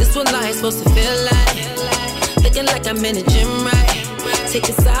 This what life's supposed to feel like. Looking like I'm in the gym, right?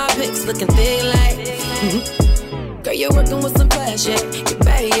 Taking side pics, looking thick like. Girl, you're working with some flash, yeah. Get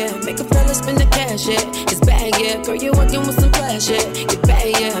bad, yeah. Make a fella spin the cash, yeah. It's bag, yeah. Girl, you're working with some flash, yeah. Get bad,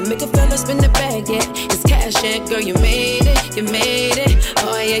 yeah. Make a fella spin the bag, yeah. It's cash, yeah. Girl, you made it, you made it.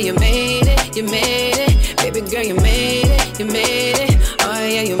 Oh yeah, you made it, you made it. Baby girl, you made it, you made it. Oh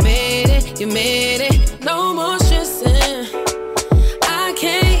yeah, you made it, you made it. No more stressing. I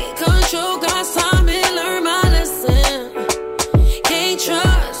can't control God's time and learn my lesson. Can't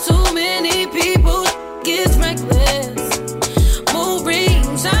trust too many people. Gets reckless. Mood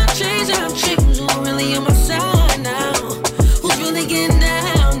rings, I've changed. Who's really on my side now? Who's really getting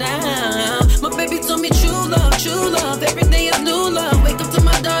down now? My baby told me true love, true love. Every day is new love. Wake up to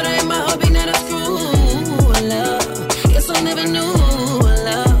my daughter and my hubby, now that's true love. Guess I never knew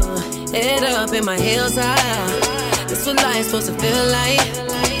love. Head up in my heels high. This what life's supposed to feel like.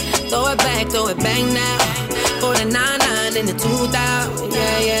 Throw it back, throw it back now. For the 99 in the 2000.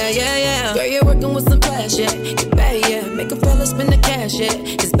 Yeah, yeah, yeah, yeah. Girl, you're working with some flash, yeah. Get bad, yeah. Make a fella spin the cash, yeah.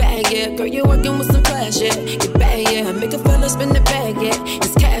 It's bag, yeah. Girl, you're working with some flash, yeah. Get bad, yeah. Make a fella spin the bag, yeah.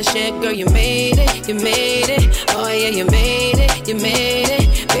 It's cash, yeah. Girl, you made it, you made it. Oh yeah, you made it, you made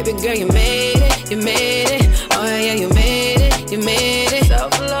it. Baby girl, you made it, you made it. Oh yeah, you made it, you made it.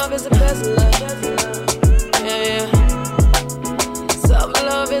 Self-love is the best love. Yeah, yeah.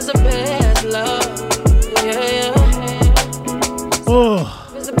 Self-love is the best love. Oh,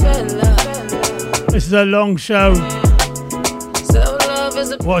 this is a long show.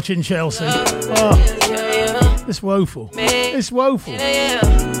 Watching Chelsea. Oh, it's woeful. It's woeful.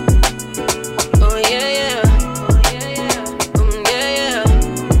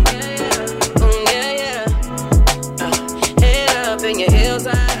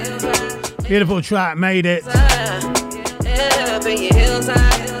 Beautiful track, made it.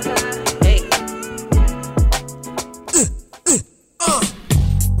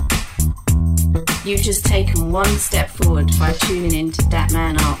 You've just taken one step forward by tuning in to Dat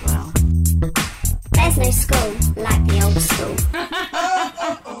Man Artwell. There's no school like the old school.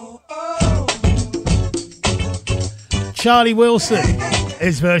 Charlie Wilson,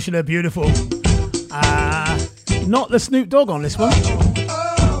 his version of Beautiful. Not the Snoop Dogg on this one.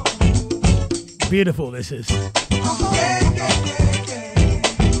 Beautiful this is.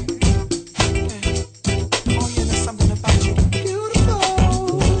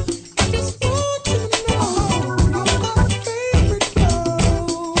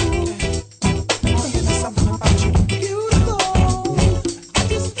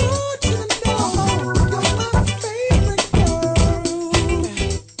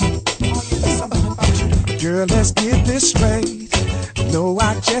 Girl, let's get this straight. No,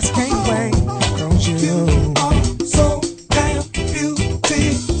 I just can't wait. Cause you are so damn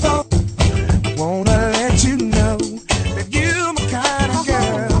beautiful. I wanna let you know that you're my kind of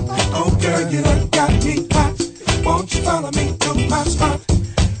girl. Oh girl, you done got me hot. Won't you follow me to my spot?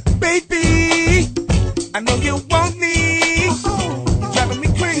 Baby, I know you want me. You're driving me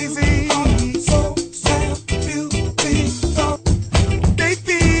crazy. So damn beautiful.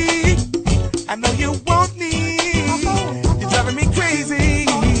 Baby, I know you want me. You're driving me crazy.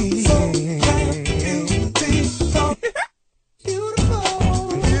 So beautiful.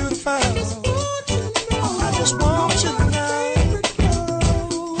 Beautiful. I just want you to know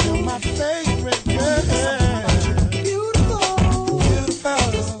you're my favorite girl. Beautiful.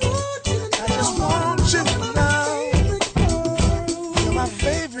 I just want you to know you're my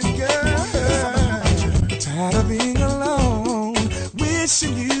favorite girl. Tired of being alone,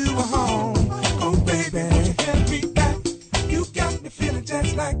 wishing you were home. Oh baby, you can't be back. You got me feeling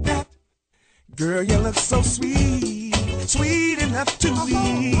just like that. Girl, you look so sweet. sweet enough to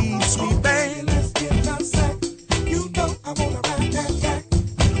eat, sweet baby. Let's get outside. You know I wanna ride that back,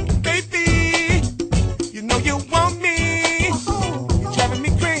 baby. You know you want me. You're driving me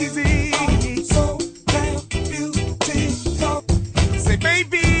crazy. So damn beautiful. Say,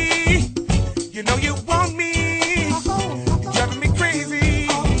 baby, you know you want me. You're driving me crazy.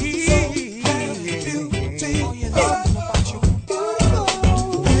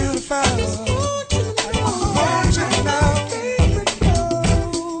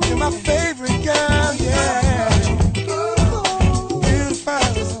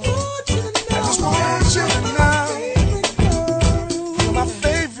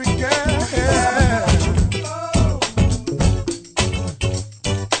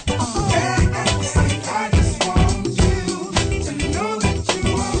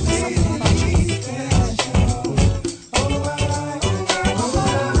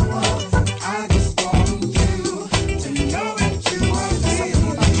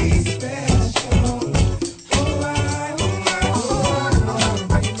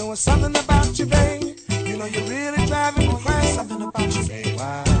 Something about you, babe. You know you're really driving me crazy. Something about you. Say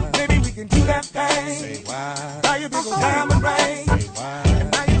why. Maybe we can do that thing. Say why. Buy your big old diamond ring. Say why.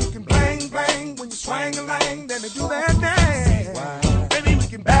 And now you looking bling bling when you swing a line. Then they do that dance. Say why. Maybe we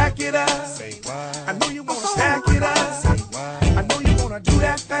can back it up. Say why. I know you wanna stack it up. Say why. I know you wanna do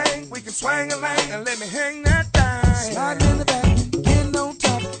that thing. We can swing a line and let me hang that thing. Sliding in the back, getting on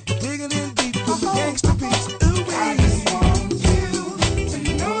top, digging in deep with the gangsta beats. Ooh wee.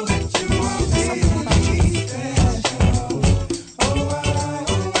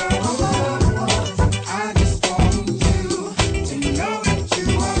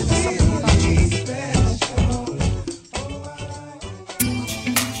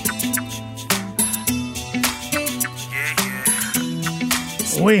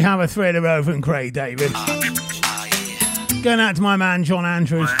 We have a thriller over in Craig, David. Going out to my man, John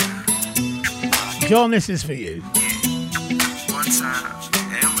Andrews. John, this is for you. One time,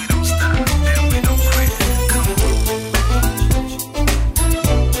 and we don't stop, and we don't quit.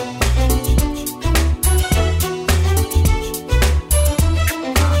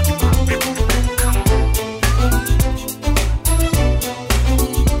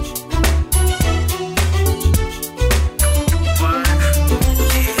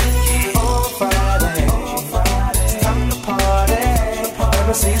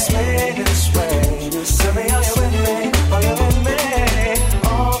 See you sway this way. Just tell me, are you with me? Are you with me?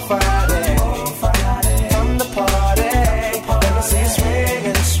 On Friday, come to party. Let me see you sway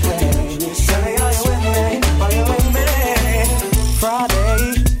this way. Just tell me, are you with me? Are you with me? Friday,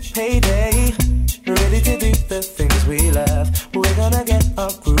 payday, ready to do the things we love. We're gonna get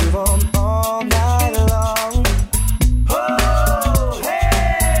a groove on all night long. Oh,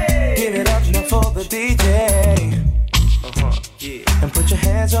 hey! Give it up now for the DJ. And put your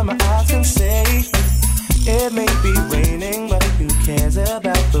hands on my eyes and say, it may be raining, but who cares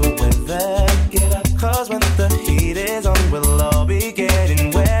about the weather? Get up, cause when the heat is on, we'll all be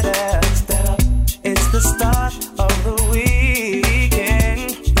getting wetter. Stand up, it's the start of the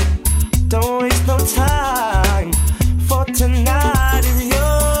weekend. Don't waste no time, for tonight is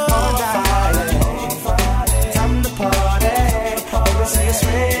your night. Time to party, let me see you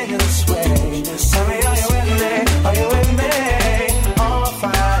swing and sway. Tell me, are you with me? Are you with me?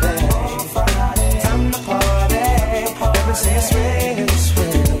 See you swing and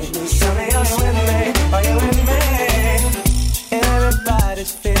swing. Tell me, are you with me? Are you with me?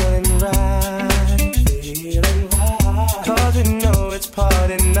 Everybody's feeling right, cause we know it's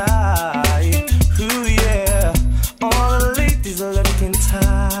party night. Ooh yeah, all the ladies are looking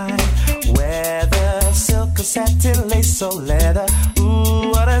tight. Weather, silk or satin, lace or leather.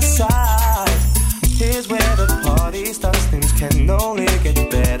 Ooh, what a sight. Here's where the party starts, things can only get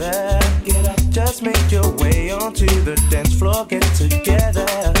better. Get up, just make your way onto the dance floor, get together.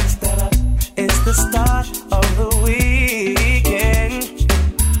 It's the start of the weekend.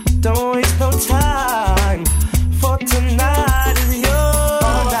 Don't waste no time, for tonight is your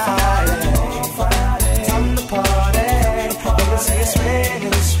night. Time to party, let me see you swing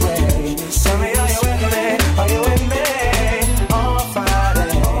and sway. Tell me, are you with me? Are you with me? On Friday,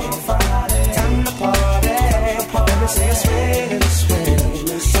 time to party, let me see you swing and sway.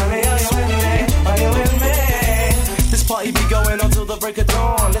 Tell me, are you with me? Are you with me? This party be going on till the break of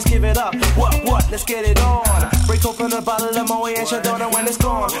dawn. Let's give it up, what, let's get it on. Break open a bottle of Moe and Chardonnay when it's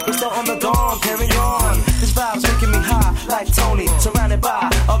gone. We're still on the dawn, carry on. This vibe's making me high, like Tony. Surrounded by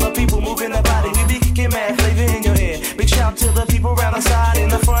other people moving their body. We be kicking mad flavor in your ear. Big shout to the people around the side, in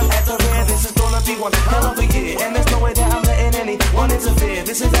the front, at the rear. This is gonna be one hell of a year. And there's no way that I'm letting anyone interfere.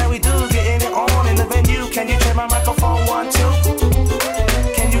 This is how we do, getting it on in the venue. Can you check my microphone one?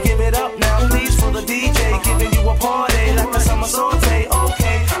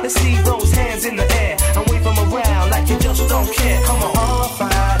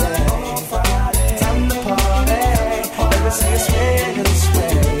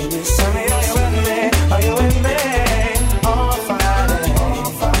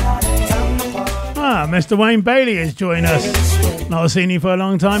 Mr. Wayne Bailey has joined us. Not seen you for a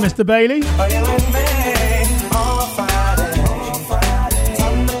long time, Mr. Bailey.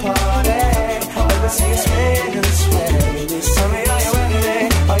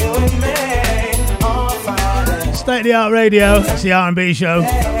 State of the Art Radio, it's the R&B show.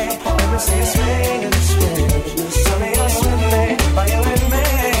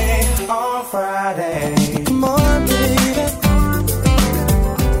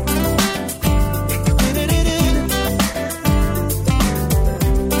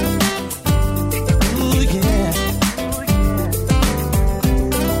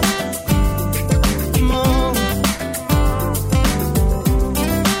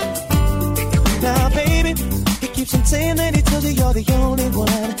 Saying that he told you you're the only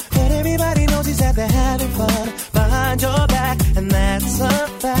one, but everybody knows he's out there having fun behind your back, and that's a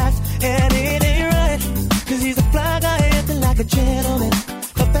fact. And it ain't right, cause he's a fly guy acting like a gentleman.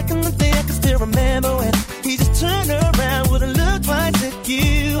 But back in the day I can still remember when he just turned around, wouldn't look twice at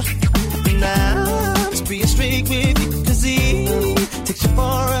you. Now I'm just being straight with you, cause he takes you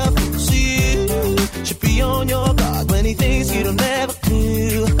for a fool. So you should be on your guard when he thinks you don't ever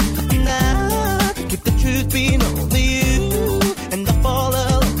do. Now if the truth be known to you, and I fall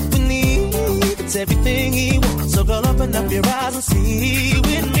alone beneath, it's everything he wants. So girl, open up your eyes and see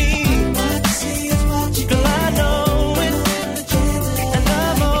with me. What you see is what you girl, I know it, and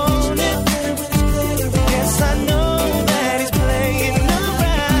I'm on it. Yes, I know that he's playing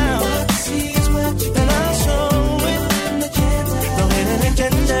around. What you see is what you and I'll show it. No hidden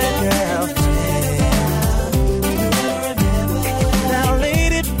agenda, girl. Now,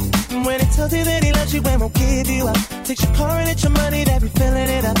 lady, when he tells you that you and won't give you up, takes your car and it's your money that be filling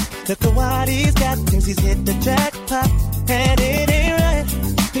it up. Look at what he's got, thinks he's hit the jackpot, and it ain't right,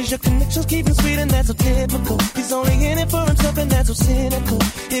 cause your connections keep him sweet and that's so typical. He's only in it for himself and that's so cynical.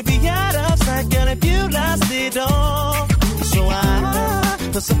 He'd be out of sight, girl, if you lost it all. So I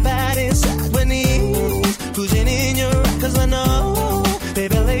put some bad inside when he's cruising in your ride, cause I know,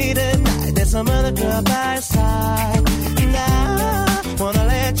 baby, late at night there's some other girl by his side. And I wanna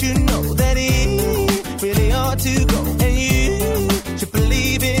let you know that he really ought to go, and you should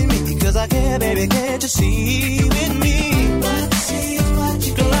believe in me, cause I care, baby, can't you see with me? What you see is what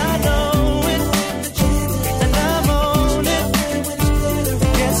you girl, I know it, and I'm on it.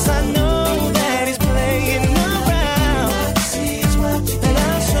 Yes, I know that he's playing around. What you see is what you and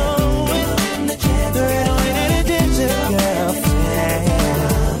I'll show it. There ain't no attention, girl.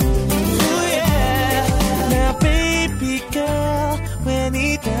 Ooh, yeah. Now, baby girl, when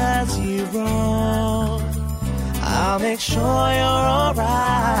he does you wrong, I'll make sure you're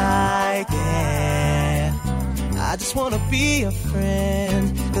alright, yeah. I just wanna be a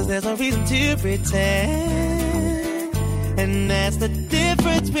friend, cause there's no reason to pretend, and that's the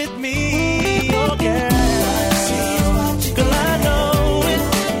difference with me, oh girl. Girl, I know it,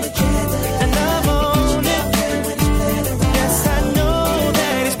 and I'm on it. Yes, I know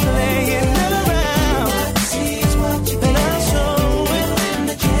that he's playing around, and I'll show it.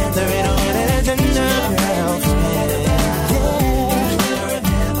 There ain't no agenda, girl.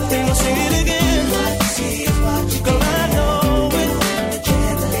 They gon' say it again. Girl, I know it,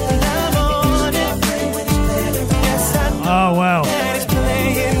 and I'm on it. Yes, I know Oh, wow. that he's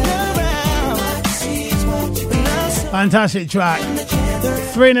playing around. Fantastic track.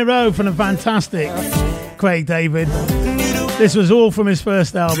 3 in a row from the fantastic Craig David. This was all from his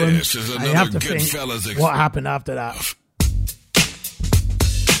first album. This is And you have to another think Goodfellas what happened after that.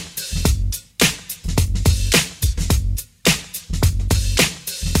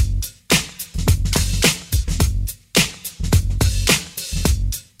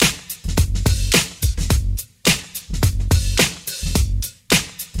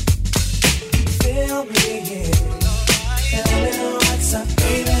 Feel me, yeah. And let me know what's up,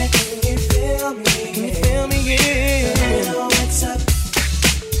 baby. Can you feel me? Can you feel me, yeah? Let me know what's up.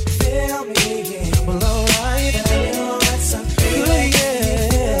 Feel me, yeah. Well, alright. And let me know what's up, baby. Ooh, yeah.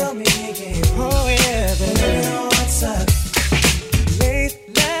 Feel me, yeah. Oh, yeah, baby. Let me know what's up. Late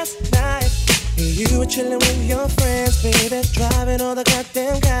last night, you were chilling with your friends, baby. Driving all the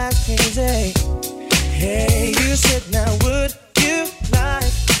goddamn guys crazy. Hey, you said, now would you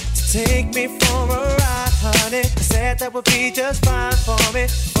like to take me for a ride, honey? I said that would be just fine for me,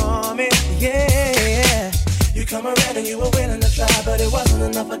 yeah. You come around and you were willing to try, but it wasn't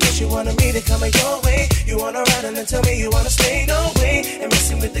enough. I guess you wanted me to come your way. You wanna ride and then tell me you wanna stay, no way. And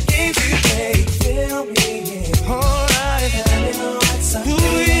messing with the games you play. Feel me, yeah. Alright. Let me know what's up. Ooh,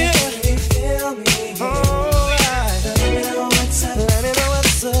 yeah. Feel me, yeah. Alright. Let me know what's up. Let me know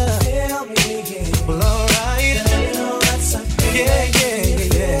what's up. Feel me, yeah. Well, alright. Let me know what's up. Yeah, yeah,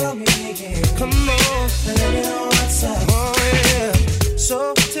 yeah. Feel me, yeah. Come on.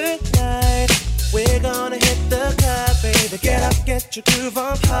 get your groove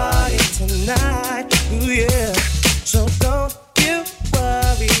on party tonight. Ooh yeah. So don't you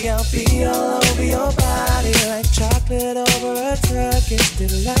worry, I'll be all over your body like chocolate over a Turkish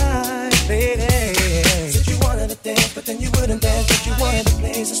delight, lady. Said you wanted to dance, but then you wouldn't dance. But you wanted to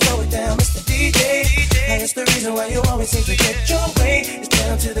play, so slow it down, Mr. DJ. And it's the reason why you always seem to get your way. It's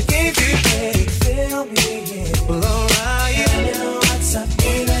down to the game you play. Feel me, yeah. Well, alright. Let me know what's up,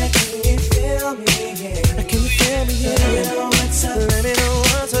 baby. Can you feel me, yeah? Can you feel me, yeah? Let me know what's up. Let me know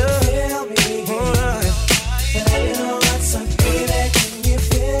what's up. Feel me, yeah. Alright. Let me know what's up, baby. Can you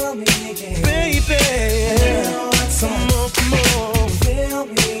feel me, yeah? Baby, let me know what's up. Come on. Feel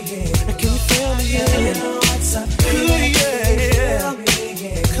me, yeah. Can you feel me, yeah? Let me know what's up, baby. Ooh, yeah. Feel me,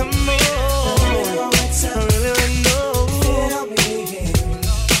 yeah. Come on.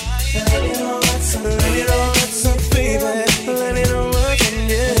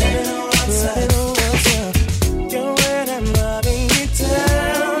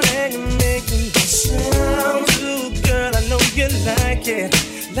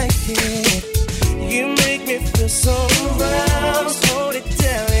 You make me feel so aroused. Hold it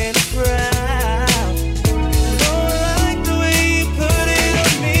down in a crowd. Don't like the way you put it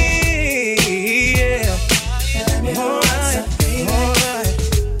on me. Yeah. Alright, alright.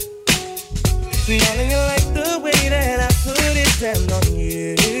 Darling, you like the way that I put it down on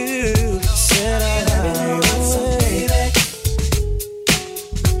you. Said I like the way.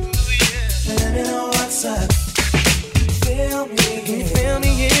 Let me know what's up. Feel me, can you feel me?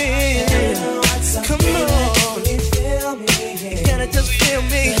 Yeah. Come on, can you feel me? Yeah. Can I just feel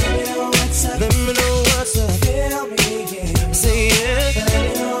me? Let me know what's up. Let me know what's up. Feel me, yeah. Say yeah. Let me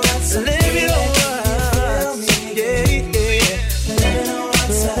know what's up. Let me know what's up. Yeah, yeah. Let me know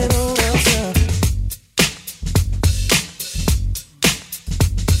what's up. Let me know what's up.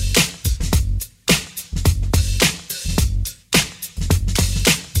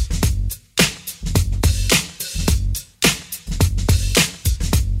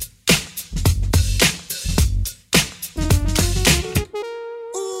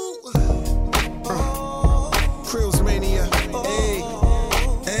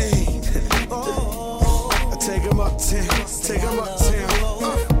 Take 'em uptown.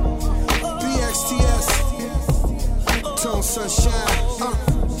 BXTS. Tone Sunshine.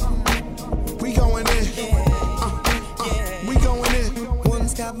 We going in. We going in.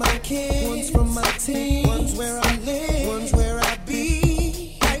 One's got my kids. One's from my team. One's where I live. One's where I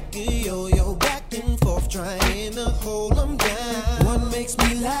be. Like a yo-yo back and forth, trying to hold 'em down. One makes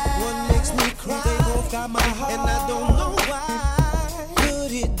me laugh. One makes me cry. They both got my heart. And I don't know why.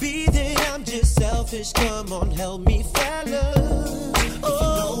 Could it be that I'm just selfish? Come on, help me, fellas.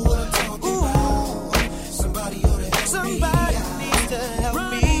 Somebody needs to help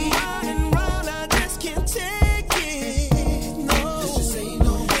me. Round and round, I just can't take it. No. This just ain't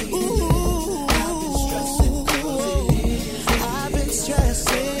no way. Ooh. I've been stressing,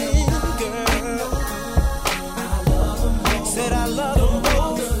 girl. Said I love them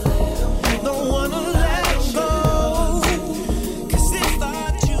both. Don't wanna let them go. 'Cause if I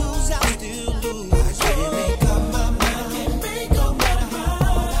choose, I'll still lose. I can't make up my mind. Can't make up my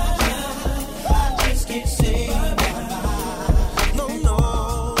mind. I just can't say.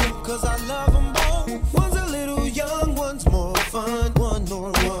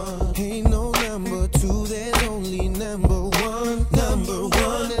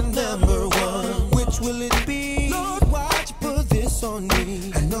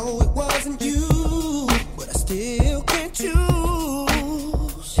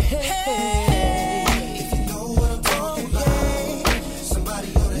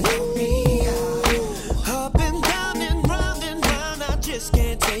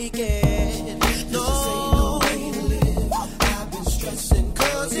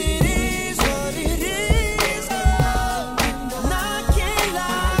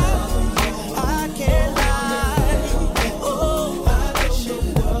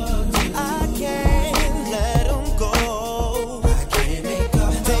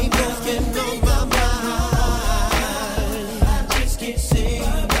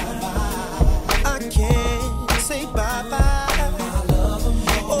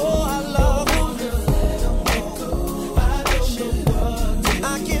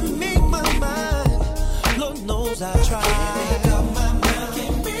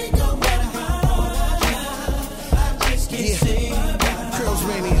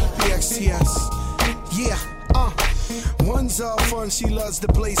 She loves the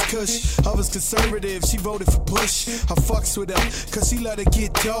place Kush. I was conservative, she voted for Bush. I fucks with her, cause she let her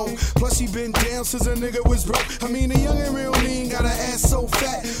get dough. Plus she been down since a nigga was broke. I mean, the young and real mean got her ass so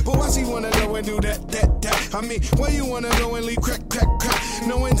fat. But why she wanna go and do that? I mean, where you wanna go and leave crack, crack, crack?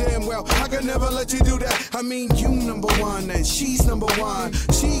 Knowing damn well I could never let you do that. I mean, you number one and she's number one.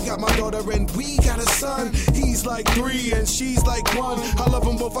 She got my daughter and we got a son. He's like 3 and she's like 1. I love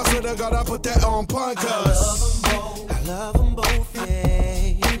them both, I swear to God I put that on pun, cause I love them both,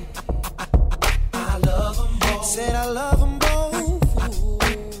 yeah. I love them both. Said I love them both.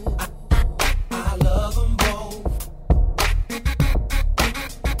 I love them both.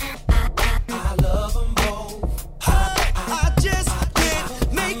 I love them both. I just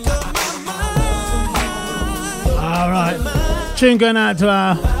can't make up my mind. All right. Tune going out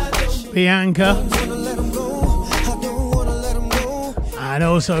to Bianca. And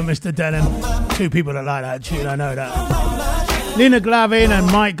also Mr. Denham. 2 people that like that tune, I know that. Lena Glavin and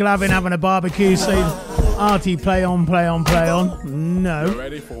Mike Glavin having a barbecue, saying, Artie, play on, play on, play on. No.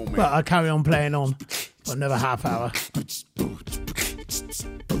 But I carry on playing on for another half hour.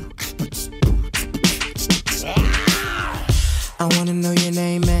 I wanna know your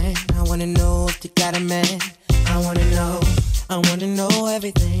name, man. I wanna know if you got a man. I wanna know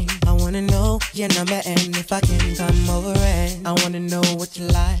everything. I wanna know your number and if I can come over and I wanna know what you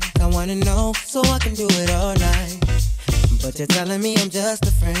like. I wanna know so I can do it all night. But you're telling me I'm just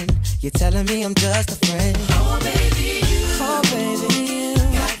a friend. You're telling me I'm just a friend. Oh baby, you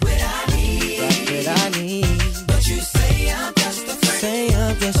got what I need. Got what I need. But you say I'm just a friend. Say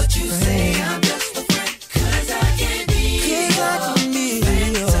I'm just a friend. Say I'm just a friend. 'Cause I can be. 'Cause I can be.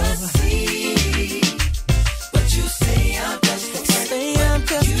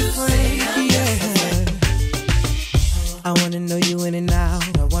 I wanna know you in and out.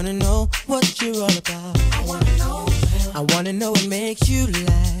 I wanna know what you're all about. I wanna know what makes you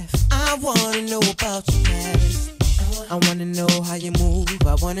laugh. I wanna know about your past. I wanna know how you move.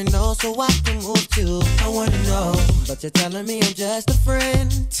 I wanna know so I can move too. I wanna know, but you're telling me I'm just a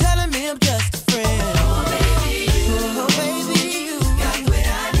friend. Telling me I'm just a friend. Oh baby, you got what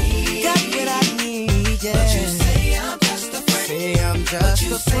I need. Got what I need, yeah. But you say I'm just a friend. Say I'm just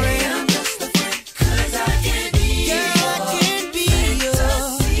a friend.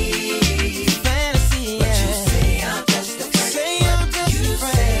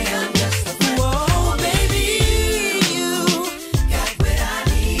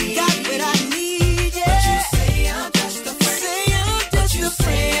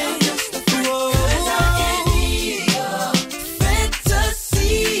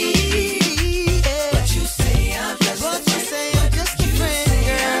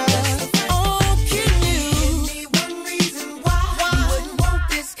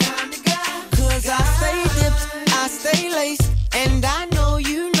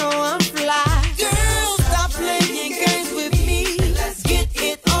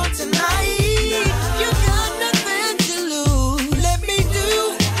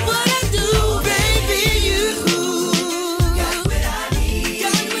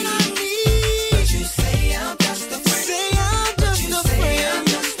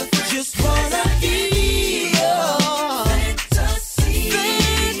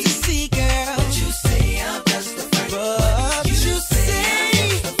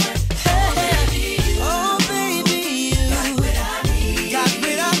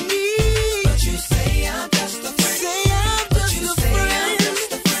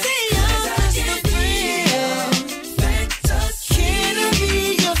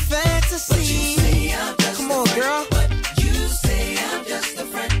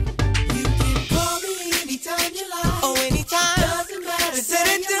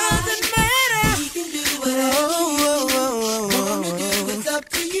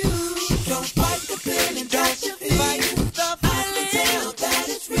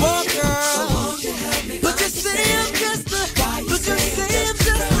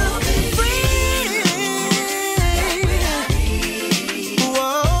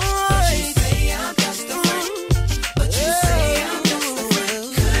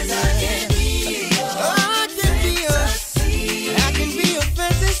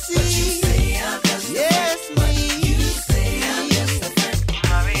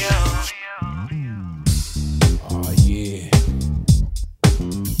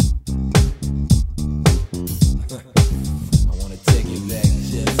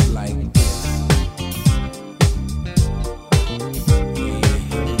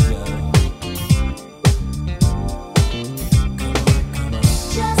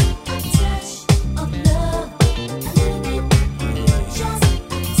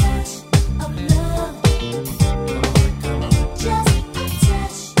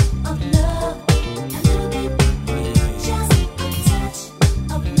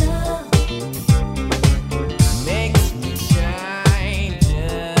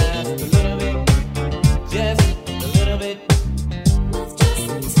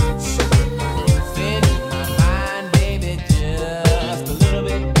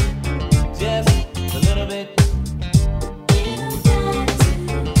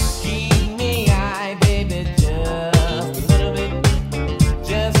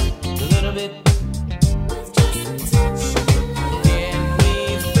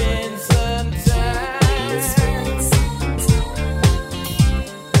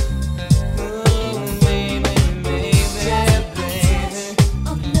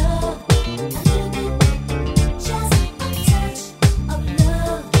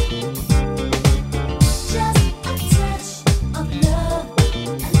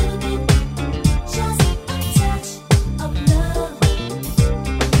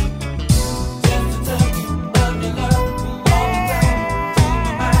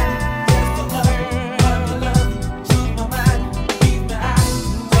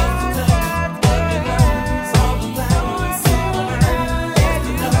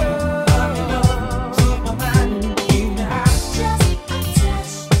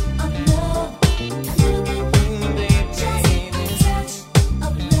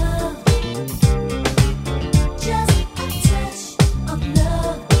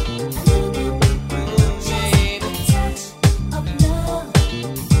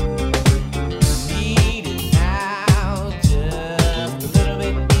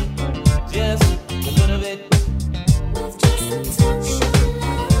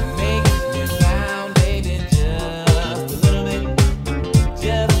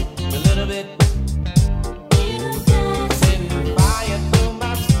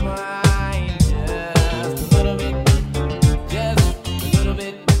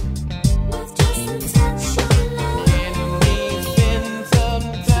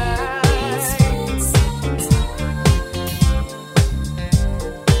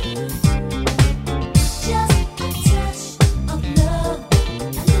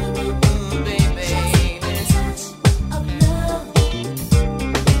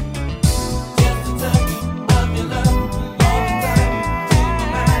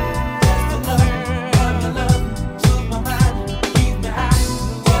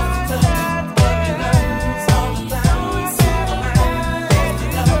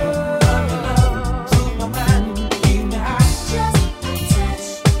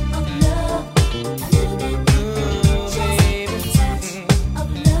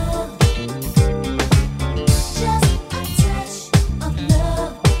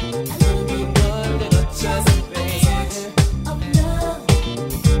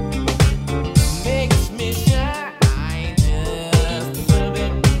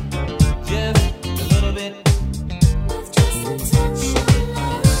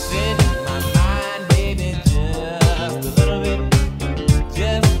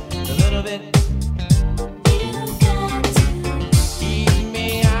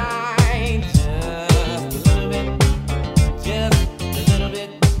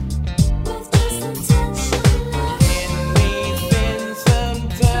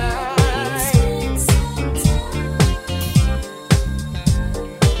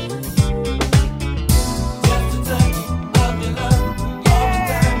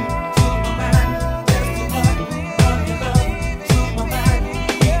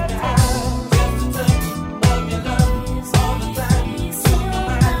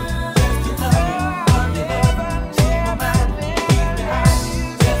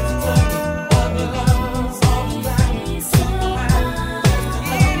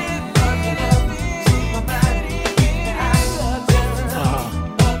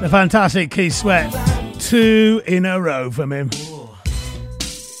 fantastic Keith Sweat. 2 in a row from him.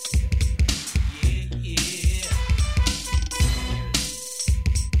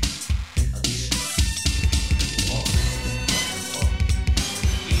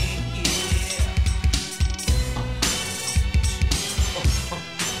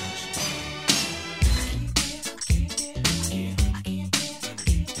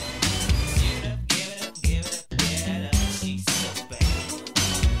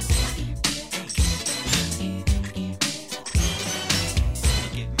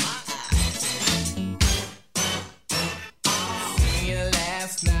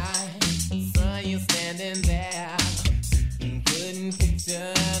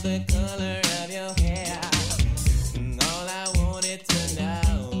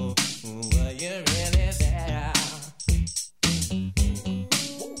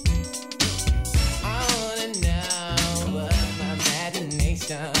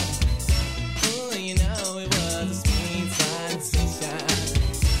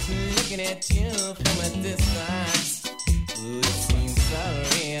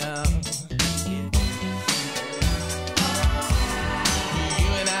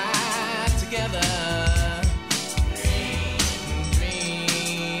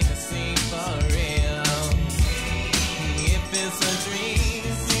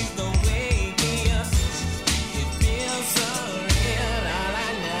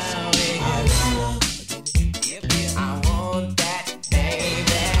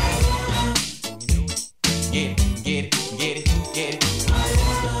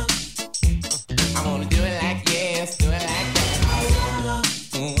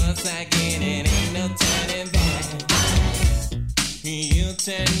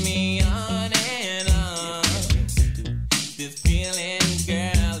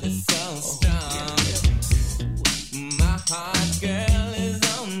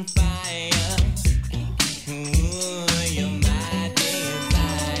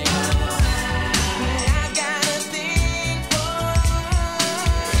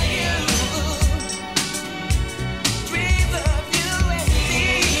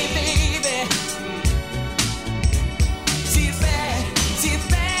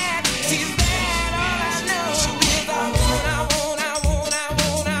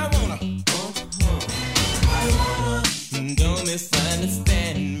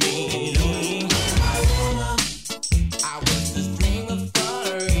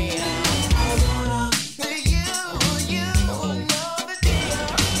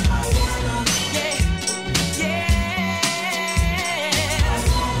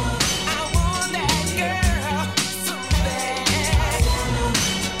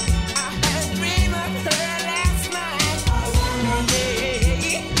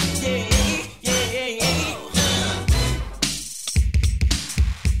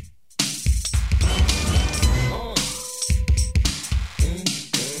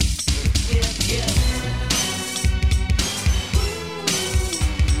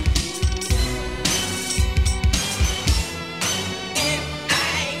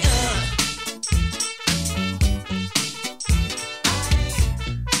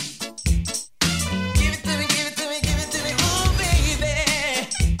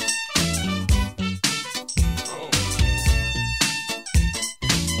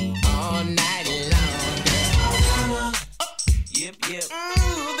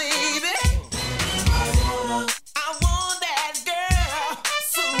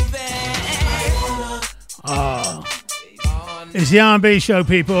 It's the R&B show,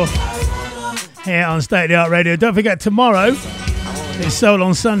 people, here on State of the Art Radio. Don't forget, tomorrow is Soul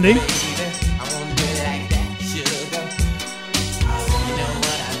on Sunday.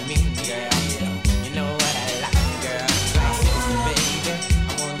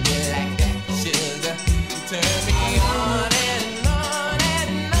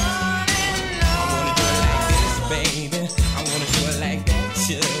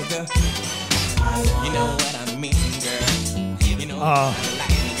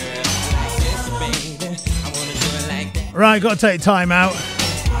 Right, got to take time out.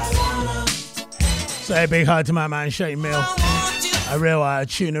 Say a big hi to my man Shane Mill, a real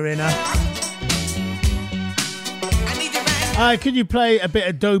tuner inner. Could you play a bit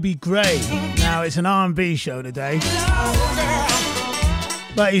of Dobie Gray? Now it's an R&B show today,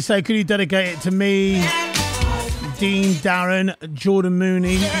 but he said, could you dedicate it to me, Dean, Darren, Jordan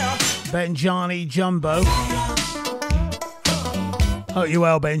Mooney, Benjani, Jumbo. Hope you're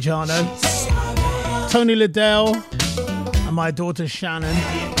well, Benjano. Tony Liddell and my daughter Shannon.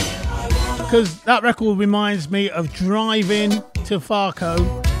 Because that record reminds me of driving to Farco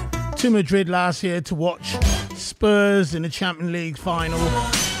to Madrid last year to watch Spurs in the Champions League final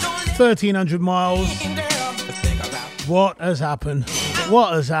 1,300 miles. What has happened?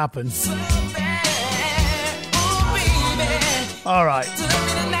 What has happened? All right.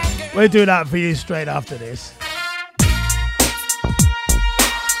 We'll do that for you straight after this.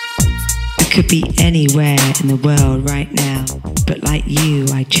 I could be anywhere in the world right now, but like you,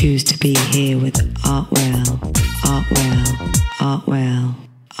 I choose to be here with Artwell, Artwell, Artwell,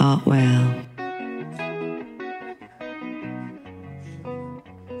 Artwell.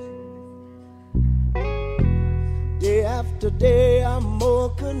 Day after day, I'm more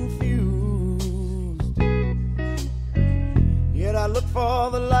confused. Yet I look for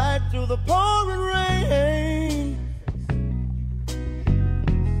the light through the pouring rain.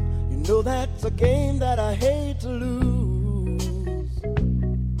 You know that's a game that I hate to lose,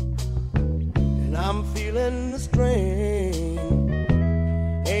 and I'm feeling the strain.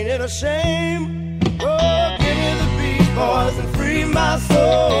 Ain't it a shame? Oh, give me the beat, boys, and free my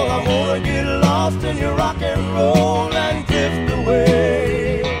soul. I wanna get lost in your rock and roll and drift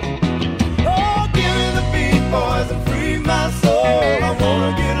away. Oh, give me the beat, boys, and free my soul. I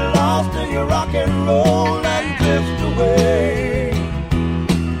wanna get lost in your rock and roll and drift away.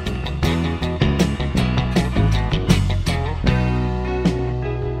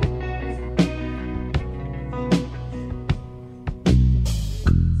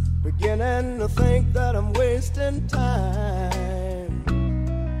 Beginning to think that I'm wasting time.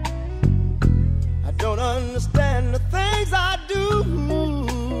 I don't understand the things I do.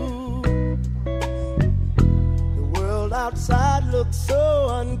 The world outside looks so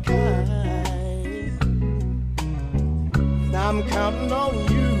unkind, and I'm counting on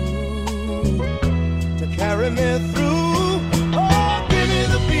you to carry me through. Oh, give me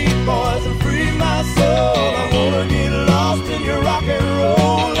the beat, boys, and free my soul. I wanna get lost in your rock and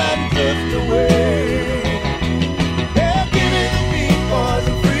roll and drift away. Yeah, give me the beat, boys,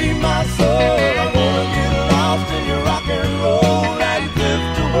 and free my soul. I wanna get lost in your rock and roll and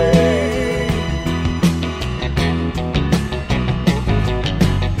drift away.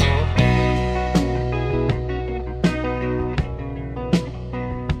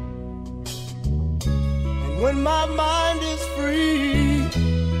 And when my mind is free,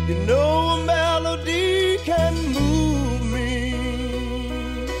 you know a melody can move me.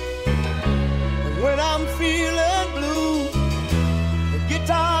 And when I'm feeling blue, the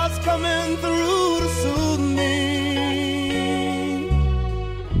guitar's coming through to soothe me.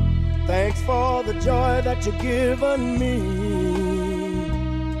 Thanks for the joy that you've given me.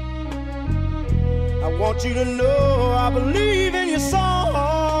 I want you to know I believe in your song,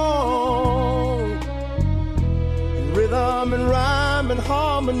 in rhythm and rhyme and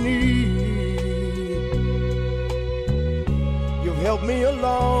harmony. You've helped me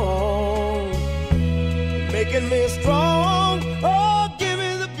along, making me strong. Oh, give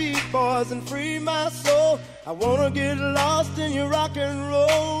me the beat, boys, and free my soul. I wanna get lost in your rock and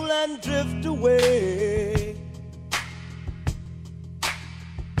roll and drift away.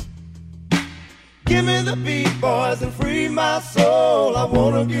 Give me the beat, boys, and free my soul. I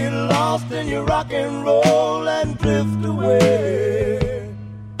wanna get lost in your rock and roll and drift away.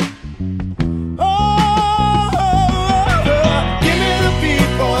 Oh, give me the beat,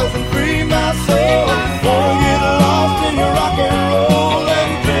 boys, and free my soul. I wanna get lost in your rock and roll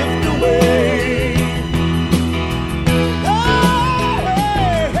and drift away.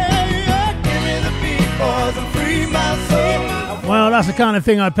 Give me the beat, boys, and free my soul. Well, that's the kind of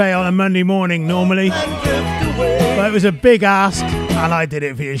thing I play on a Monday morning normally. But it was a big ask, and I did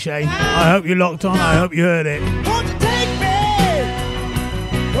it for you, Shane. I hope you locked on. I hope you heard it. Won't you take me?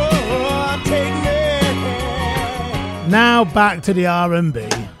 Oh, take me. Now back to the R&B.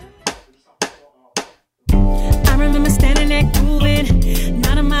 I remember standing there grooving,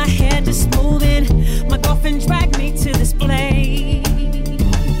 none of my hair just moving. My girlfriend dragged me to this place,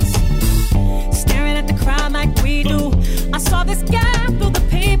 staring at the crowd like we do. I saw this guy through the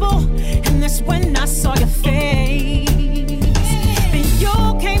people, and that's when I saw your face. Then you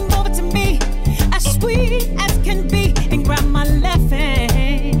came over to me, as sweet as can be, and grabbed my left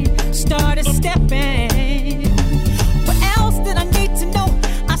hand, started stepping. What else did I need to know?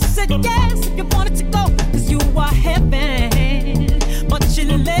 I said yes if you wanted to go, 'cause you are heaven, but you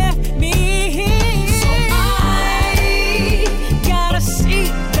left me here. So I gotta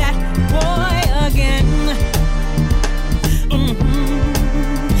see that boy again.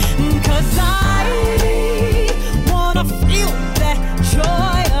 'Cause I wanna feel that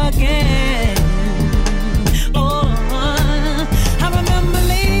joy again. Oh, I remember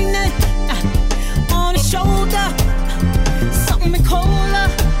leaning on his shoulder, something colder.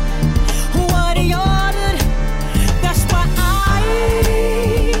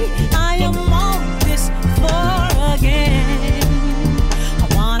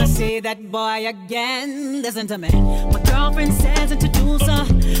 that boy again. Listen to me. My girlfriend says introduce her,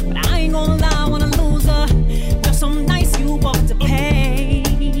 but I ain't gonna lie, I wanna lose her. You're so nice, you ought to pay.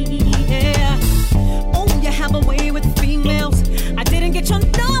 Yeah. Oh, you have a way with females. I didn't get your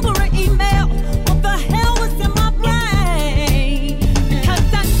number or email. What the hell was in my brain?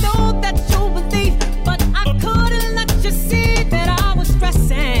 Cause I know that you believe, but I couldn't let you see that I was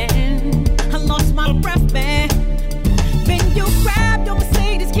stressing. I lost my breath, man. Then you grabbed your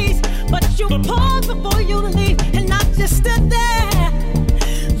Mercedes keys, but you paused before you leave, and I just stood there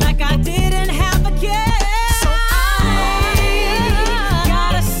like I didn't have a care. So I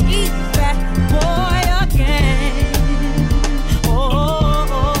gotta see that boy again.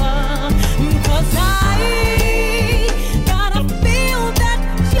 Oh, 'cause I gotta feel that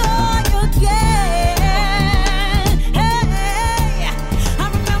joy again. Hey, I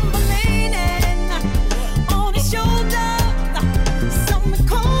remember leaning on his shoulder, something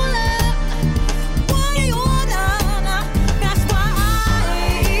colder. What he ordered, that's why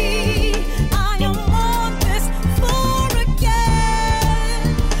I am on this floor again.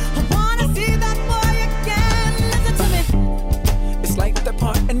 I wanna see that boy again. Listen to me. It's like that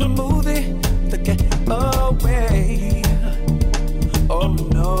part in the movie, the getaway. Oh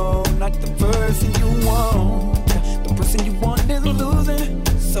no, not the person you want. The person you want is losing,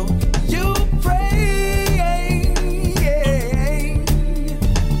 so you pray.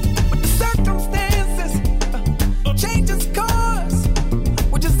 But the circumstances changes course,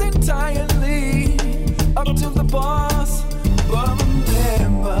 which is entirely up to the boss. But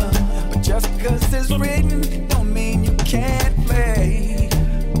remember, but just because it's written don't mean you can't play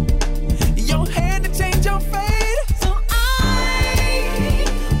your hand to change your fate. So I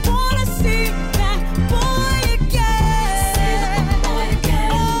wanna see that boy again. See that boy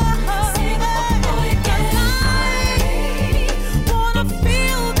again. See that boy again. I wanna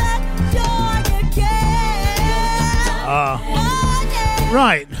feel that joy again.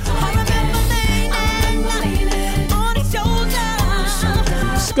 Right. On his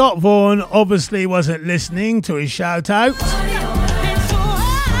shoulder. Scott Vaughan obviously wasn't listening to his shout out.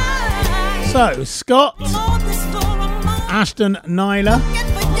 So, Scott, Ashton Nyla,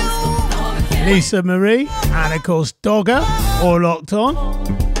 Lisa Marie, and of course Dogger, all locked on.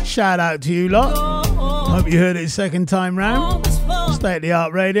 Shout out to you lot. Hope you heard it second time round. State of the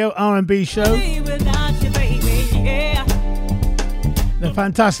Art Radio, R&B show. The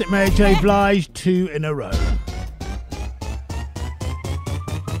fantastic Mary J. Blige, 2 in a row.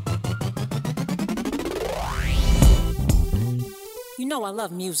 You know I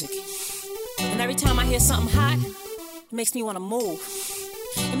love music. And every time I hear something hot, it makes me want to move.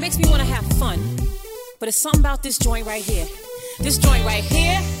 It makes me want to have fun. But it's something about this joint right here. This joint right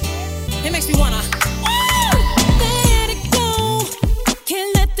here, it makes me want to... Let it go.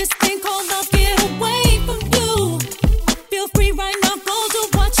 Can't let this thing called love get away from you. Feel free right now, go do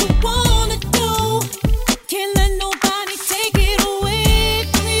what you want to do. Can't let nobody take it away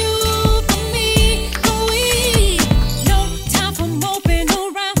from you, from me, from we. No time for moping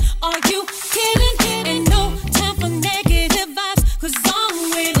around. Are you kidding? And no time for negative vibes, 'cause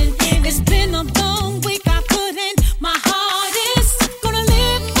I'm winning. It's been a long week, I put in my hardest. Gonna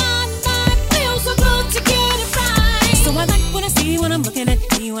live my life, feel so good to get it right. So I like what I see when I'm looking at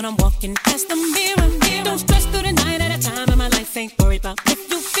me, when I'm walking past the mirror. Don't stress through the night at a time, and my life ain't worried about if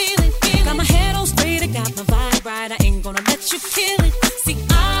you feel it. Got my head on straight, I got my vibe right, I ain't gonna let you kill it. See,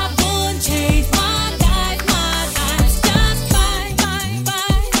 I wouldn't change my life just by,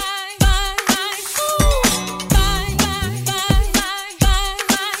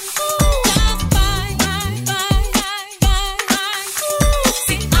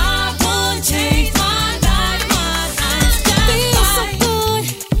 See, I wouldn't change my life Feels so good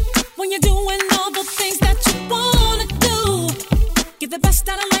when you're doing all the things that you wanna do. Give the best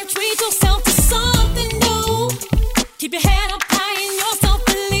out of life, treat yourself to something new. Keep your head up high in yourself,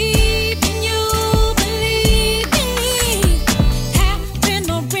 believe in you, believe me. Having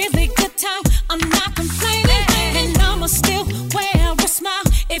a really good time, I'm not complaining, and I'ma still wear a smile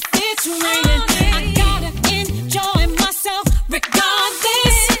if it's raining. I gotta enjoy myself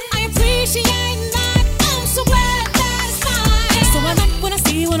regardless. I appreciate life, I'm so glad that it's mine. So I like what I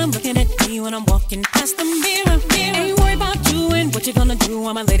see when I'm looking at me, when I'm walking past the mirror. Ain't worried about you and what you're gonna do.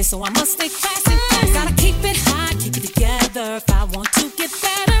 I'm a lady, so I must stay classy. Gotta keep it high, keep it together if I want to get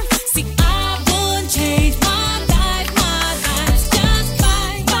better. See, I wouldn't change my life just by,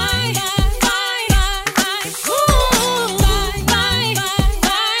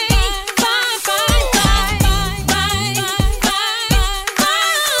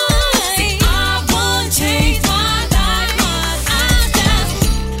 See, I wouldn't change my life I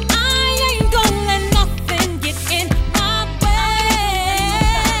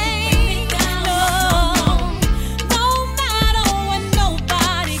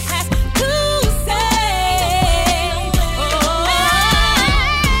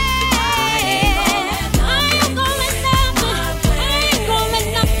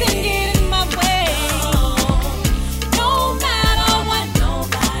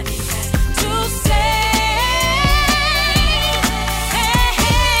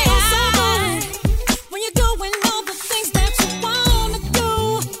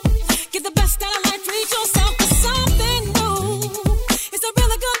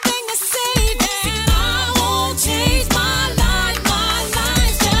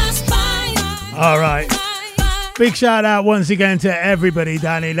Big shout out once again to everybody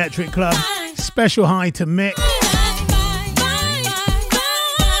down the Electric Club. Special hi to Mick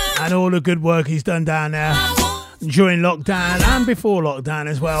and all the good work he's done down there during lockdown and before lockdown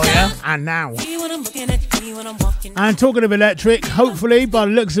as well, yeah? And now. And talking of Electric, hopefully, by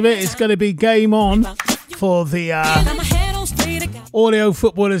the looks of it, it's going to be game on for the audio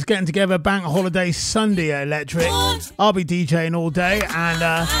footballers getting together bank holiday Sunday at Electric. I'll be DJing all day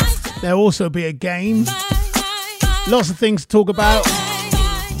and there'll also be a game. Lots of things to talk about.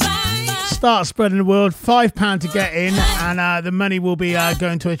 Start spreading the word. £5 to get in and the money will be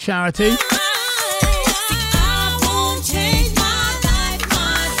going to a charity.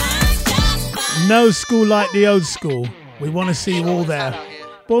 No school like the old school. We want to see you all there.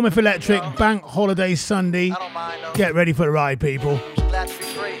 Bournemouth Electric, bank holiday Sunday. Get ready for the ride, people.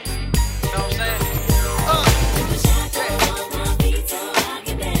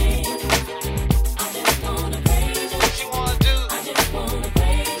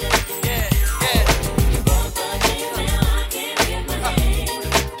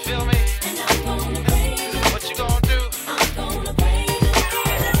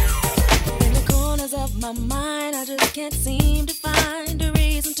 Can't seem to find a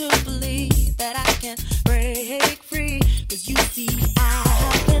reason to believe that I can break free. 'Cause you see, I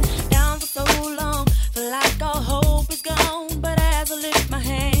have been down for so long, feel like all hope is gone. But as I lift my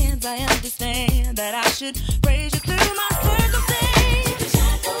hands, I understand that I should praise you through my circumstance.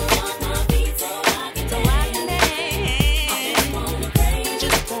 Shackles on my feet so I can dance. I just wanna praise you.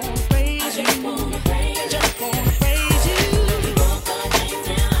 Just wanna praise you. Just wanna praise you. Just wanna praise you. You broke the chains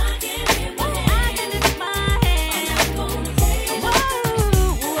and I can lift my hands. I can lift my hands.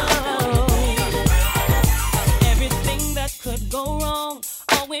 Everything that could go wrong,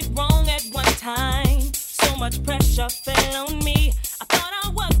 all went wrong at one time. So much pressure fell on me. I thought I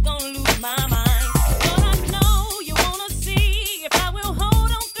was gonna lose my mind. But I know you wanna see if I will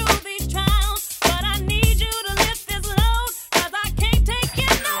hold on through these trials. But I need you to lift this load, 'cause I can't take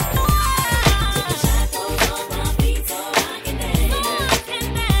it no more. Take the shackles off my feet so I can dance. So I can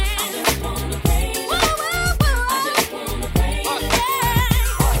dance. I just wanna praise you. I just wanna praise you.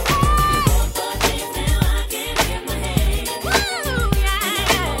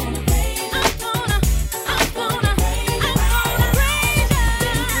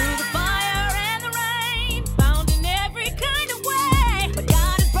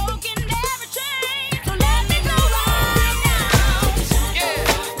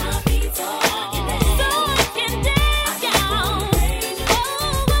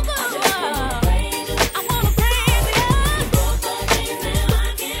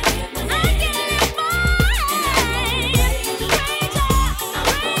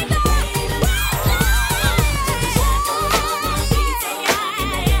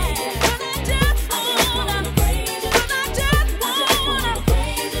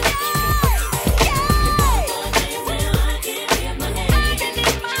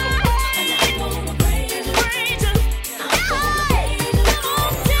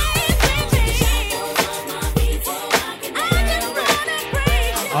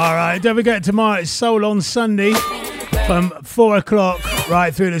 Don't forget tomorrow it's Soul on Sunday from 4 o'clock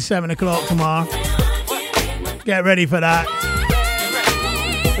right through to 7 o'clock tomorrow. Get ready for that.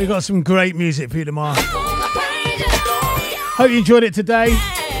 We've got some great music for you tomorrow. Hope you enjoyed it today.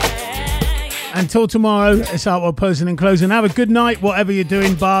 Until tomorrow, it's Outward Posting and Closing. Have a good night, whatever you're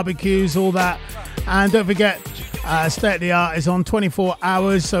doing, barbecues, all that. And don't forget, State of the Art is on 24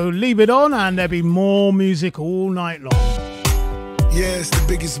 hours, so leave it on and there'll be more music all night long. Yeah, it's the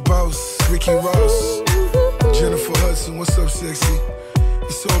biggest boss, Ricky Ross, Jennifer Hudson, what's up, sexy?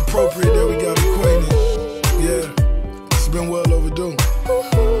 It's so appropriate that we got acquainted. Yeah, it's been well overdue.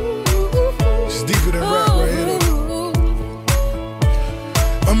 It's deeper than rap right here.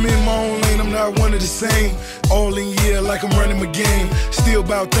 I'm in my own lane, I'm not one of the same. All in year like I'm running my game. Still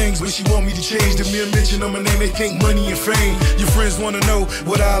about things, but she want me to change. The mere mention of my name, they think money and fame. Your friends wanna know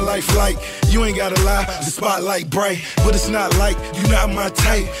what our life like. You ain't gotta lie, the spotlight bright. But it's not like you not my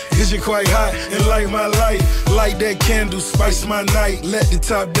type. 'Cause you're quite hot and light my life. Light that candle, spice my night. Let the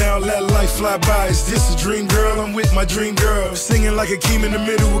top down, let life fly by. Is this a dream, girl? I'm with my dream girl. Singing like Akeem in the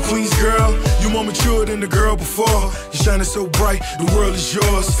middle with Queen's girl. You more mature than the girl before. You're shining so bright, the world is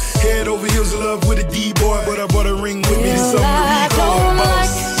yours. Head over heels in love with a D-boy. But I bought a ring with me, there's something to record,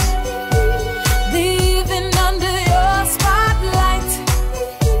 boss. Leaving under your spotlight,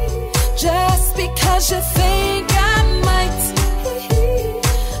 just because you think I might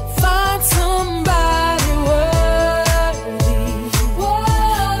find somebody worthy.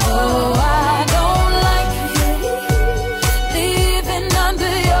 Oh, I don't like leaving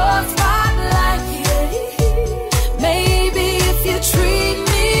under your spotlight,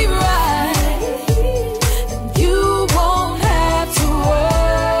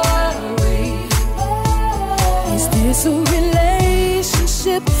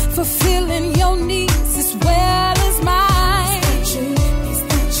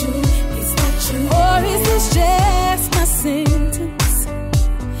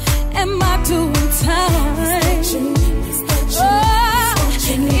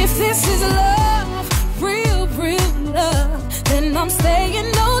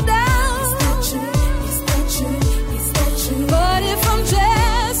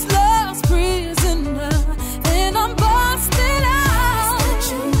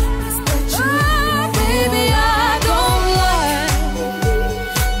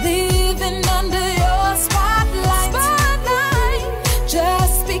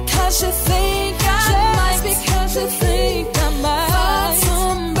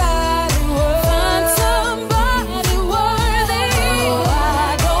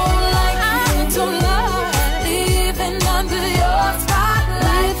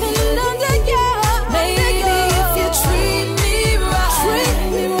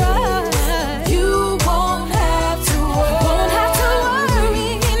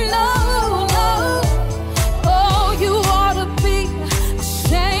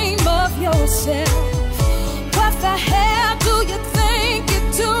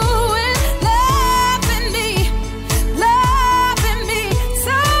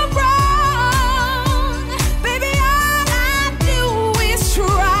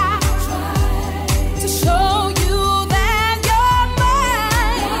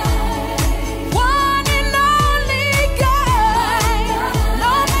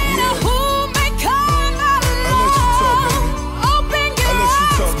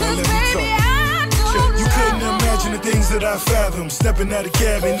 fathom. Stepping out the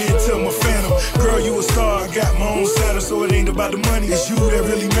cabin, then tell my phantom. Girl, you a star, I got my own saddle, so it ain't about the money, it's you that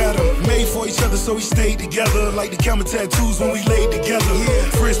really matter. Made for each other, so we stayed together. Like the camel tattoos when we laid together.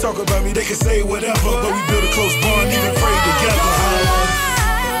 Friends talk about me, they can say whatever, but we build a close bond, even pray together.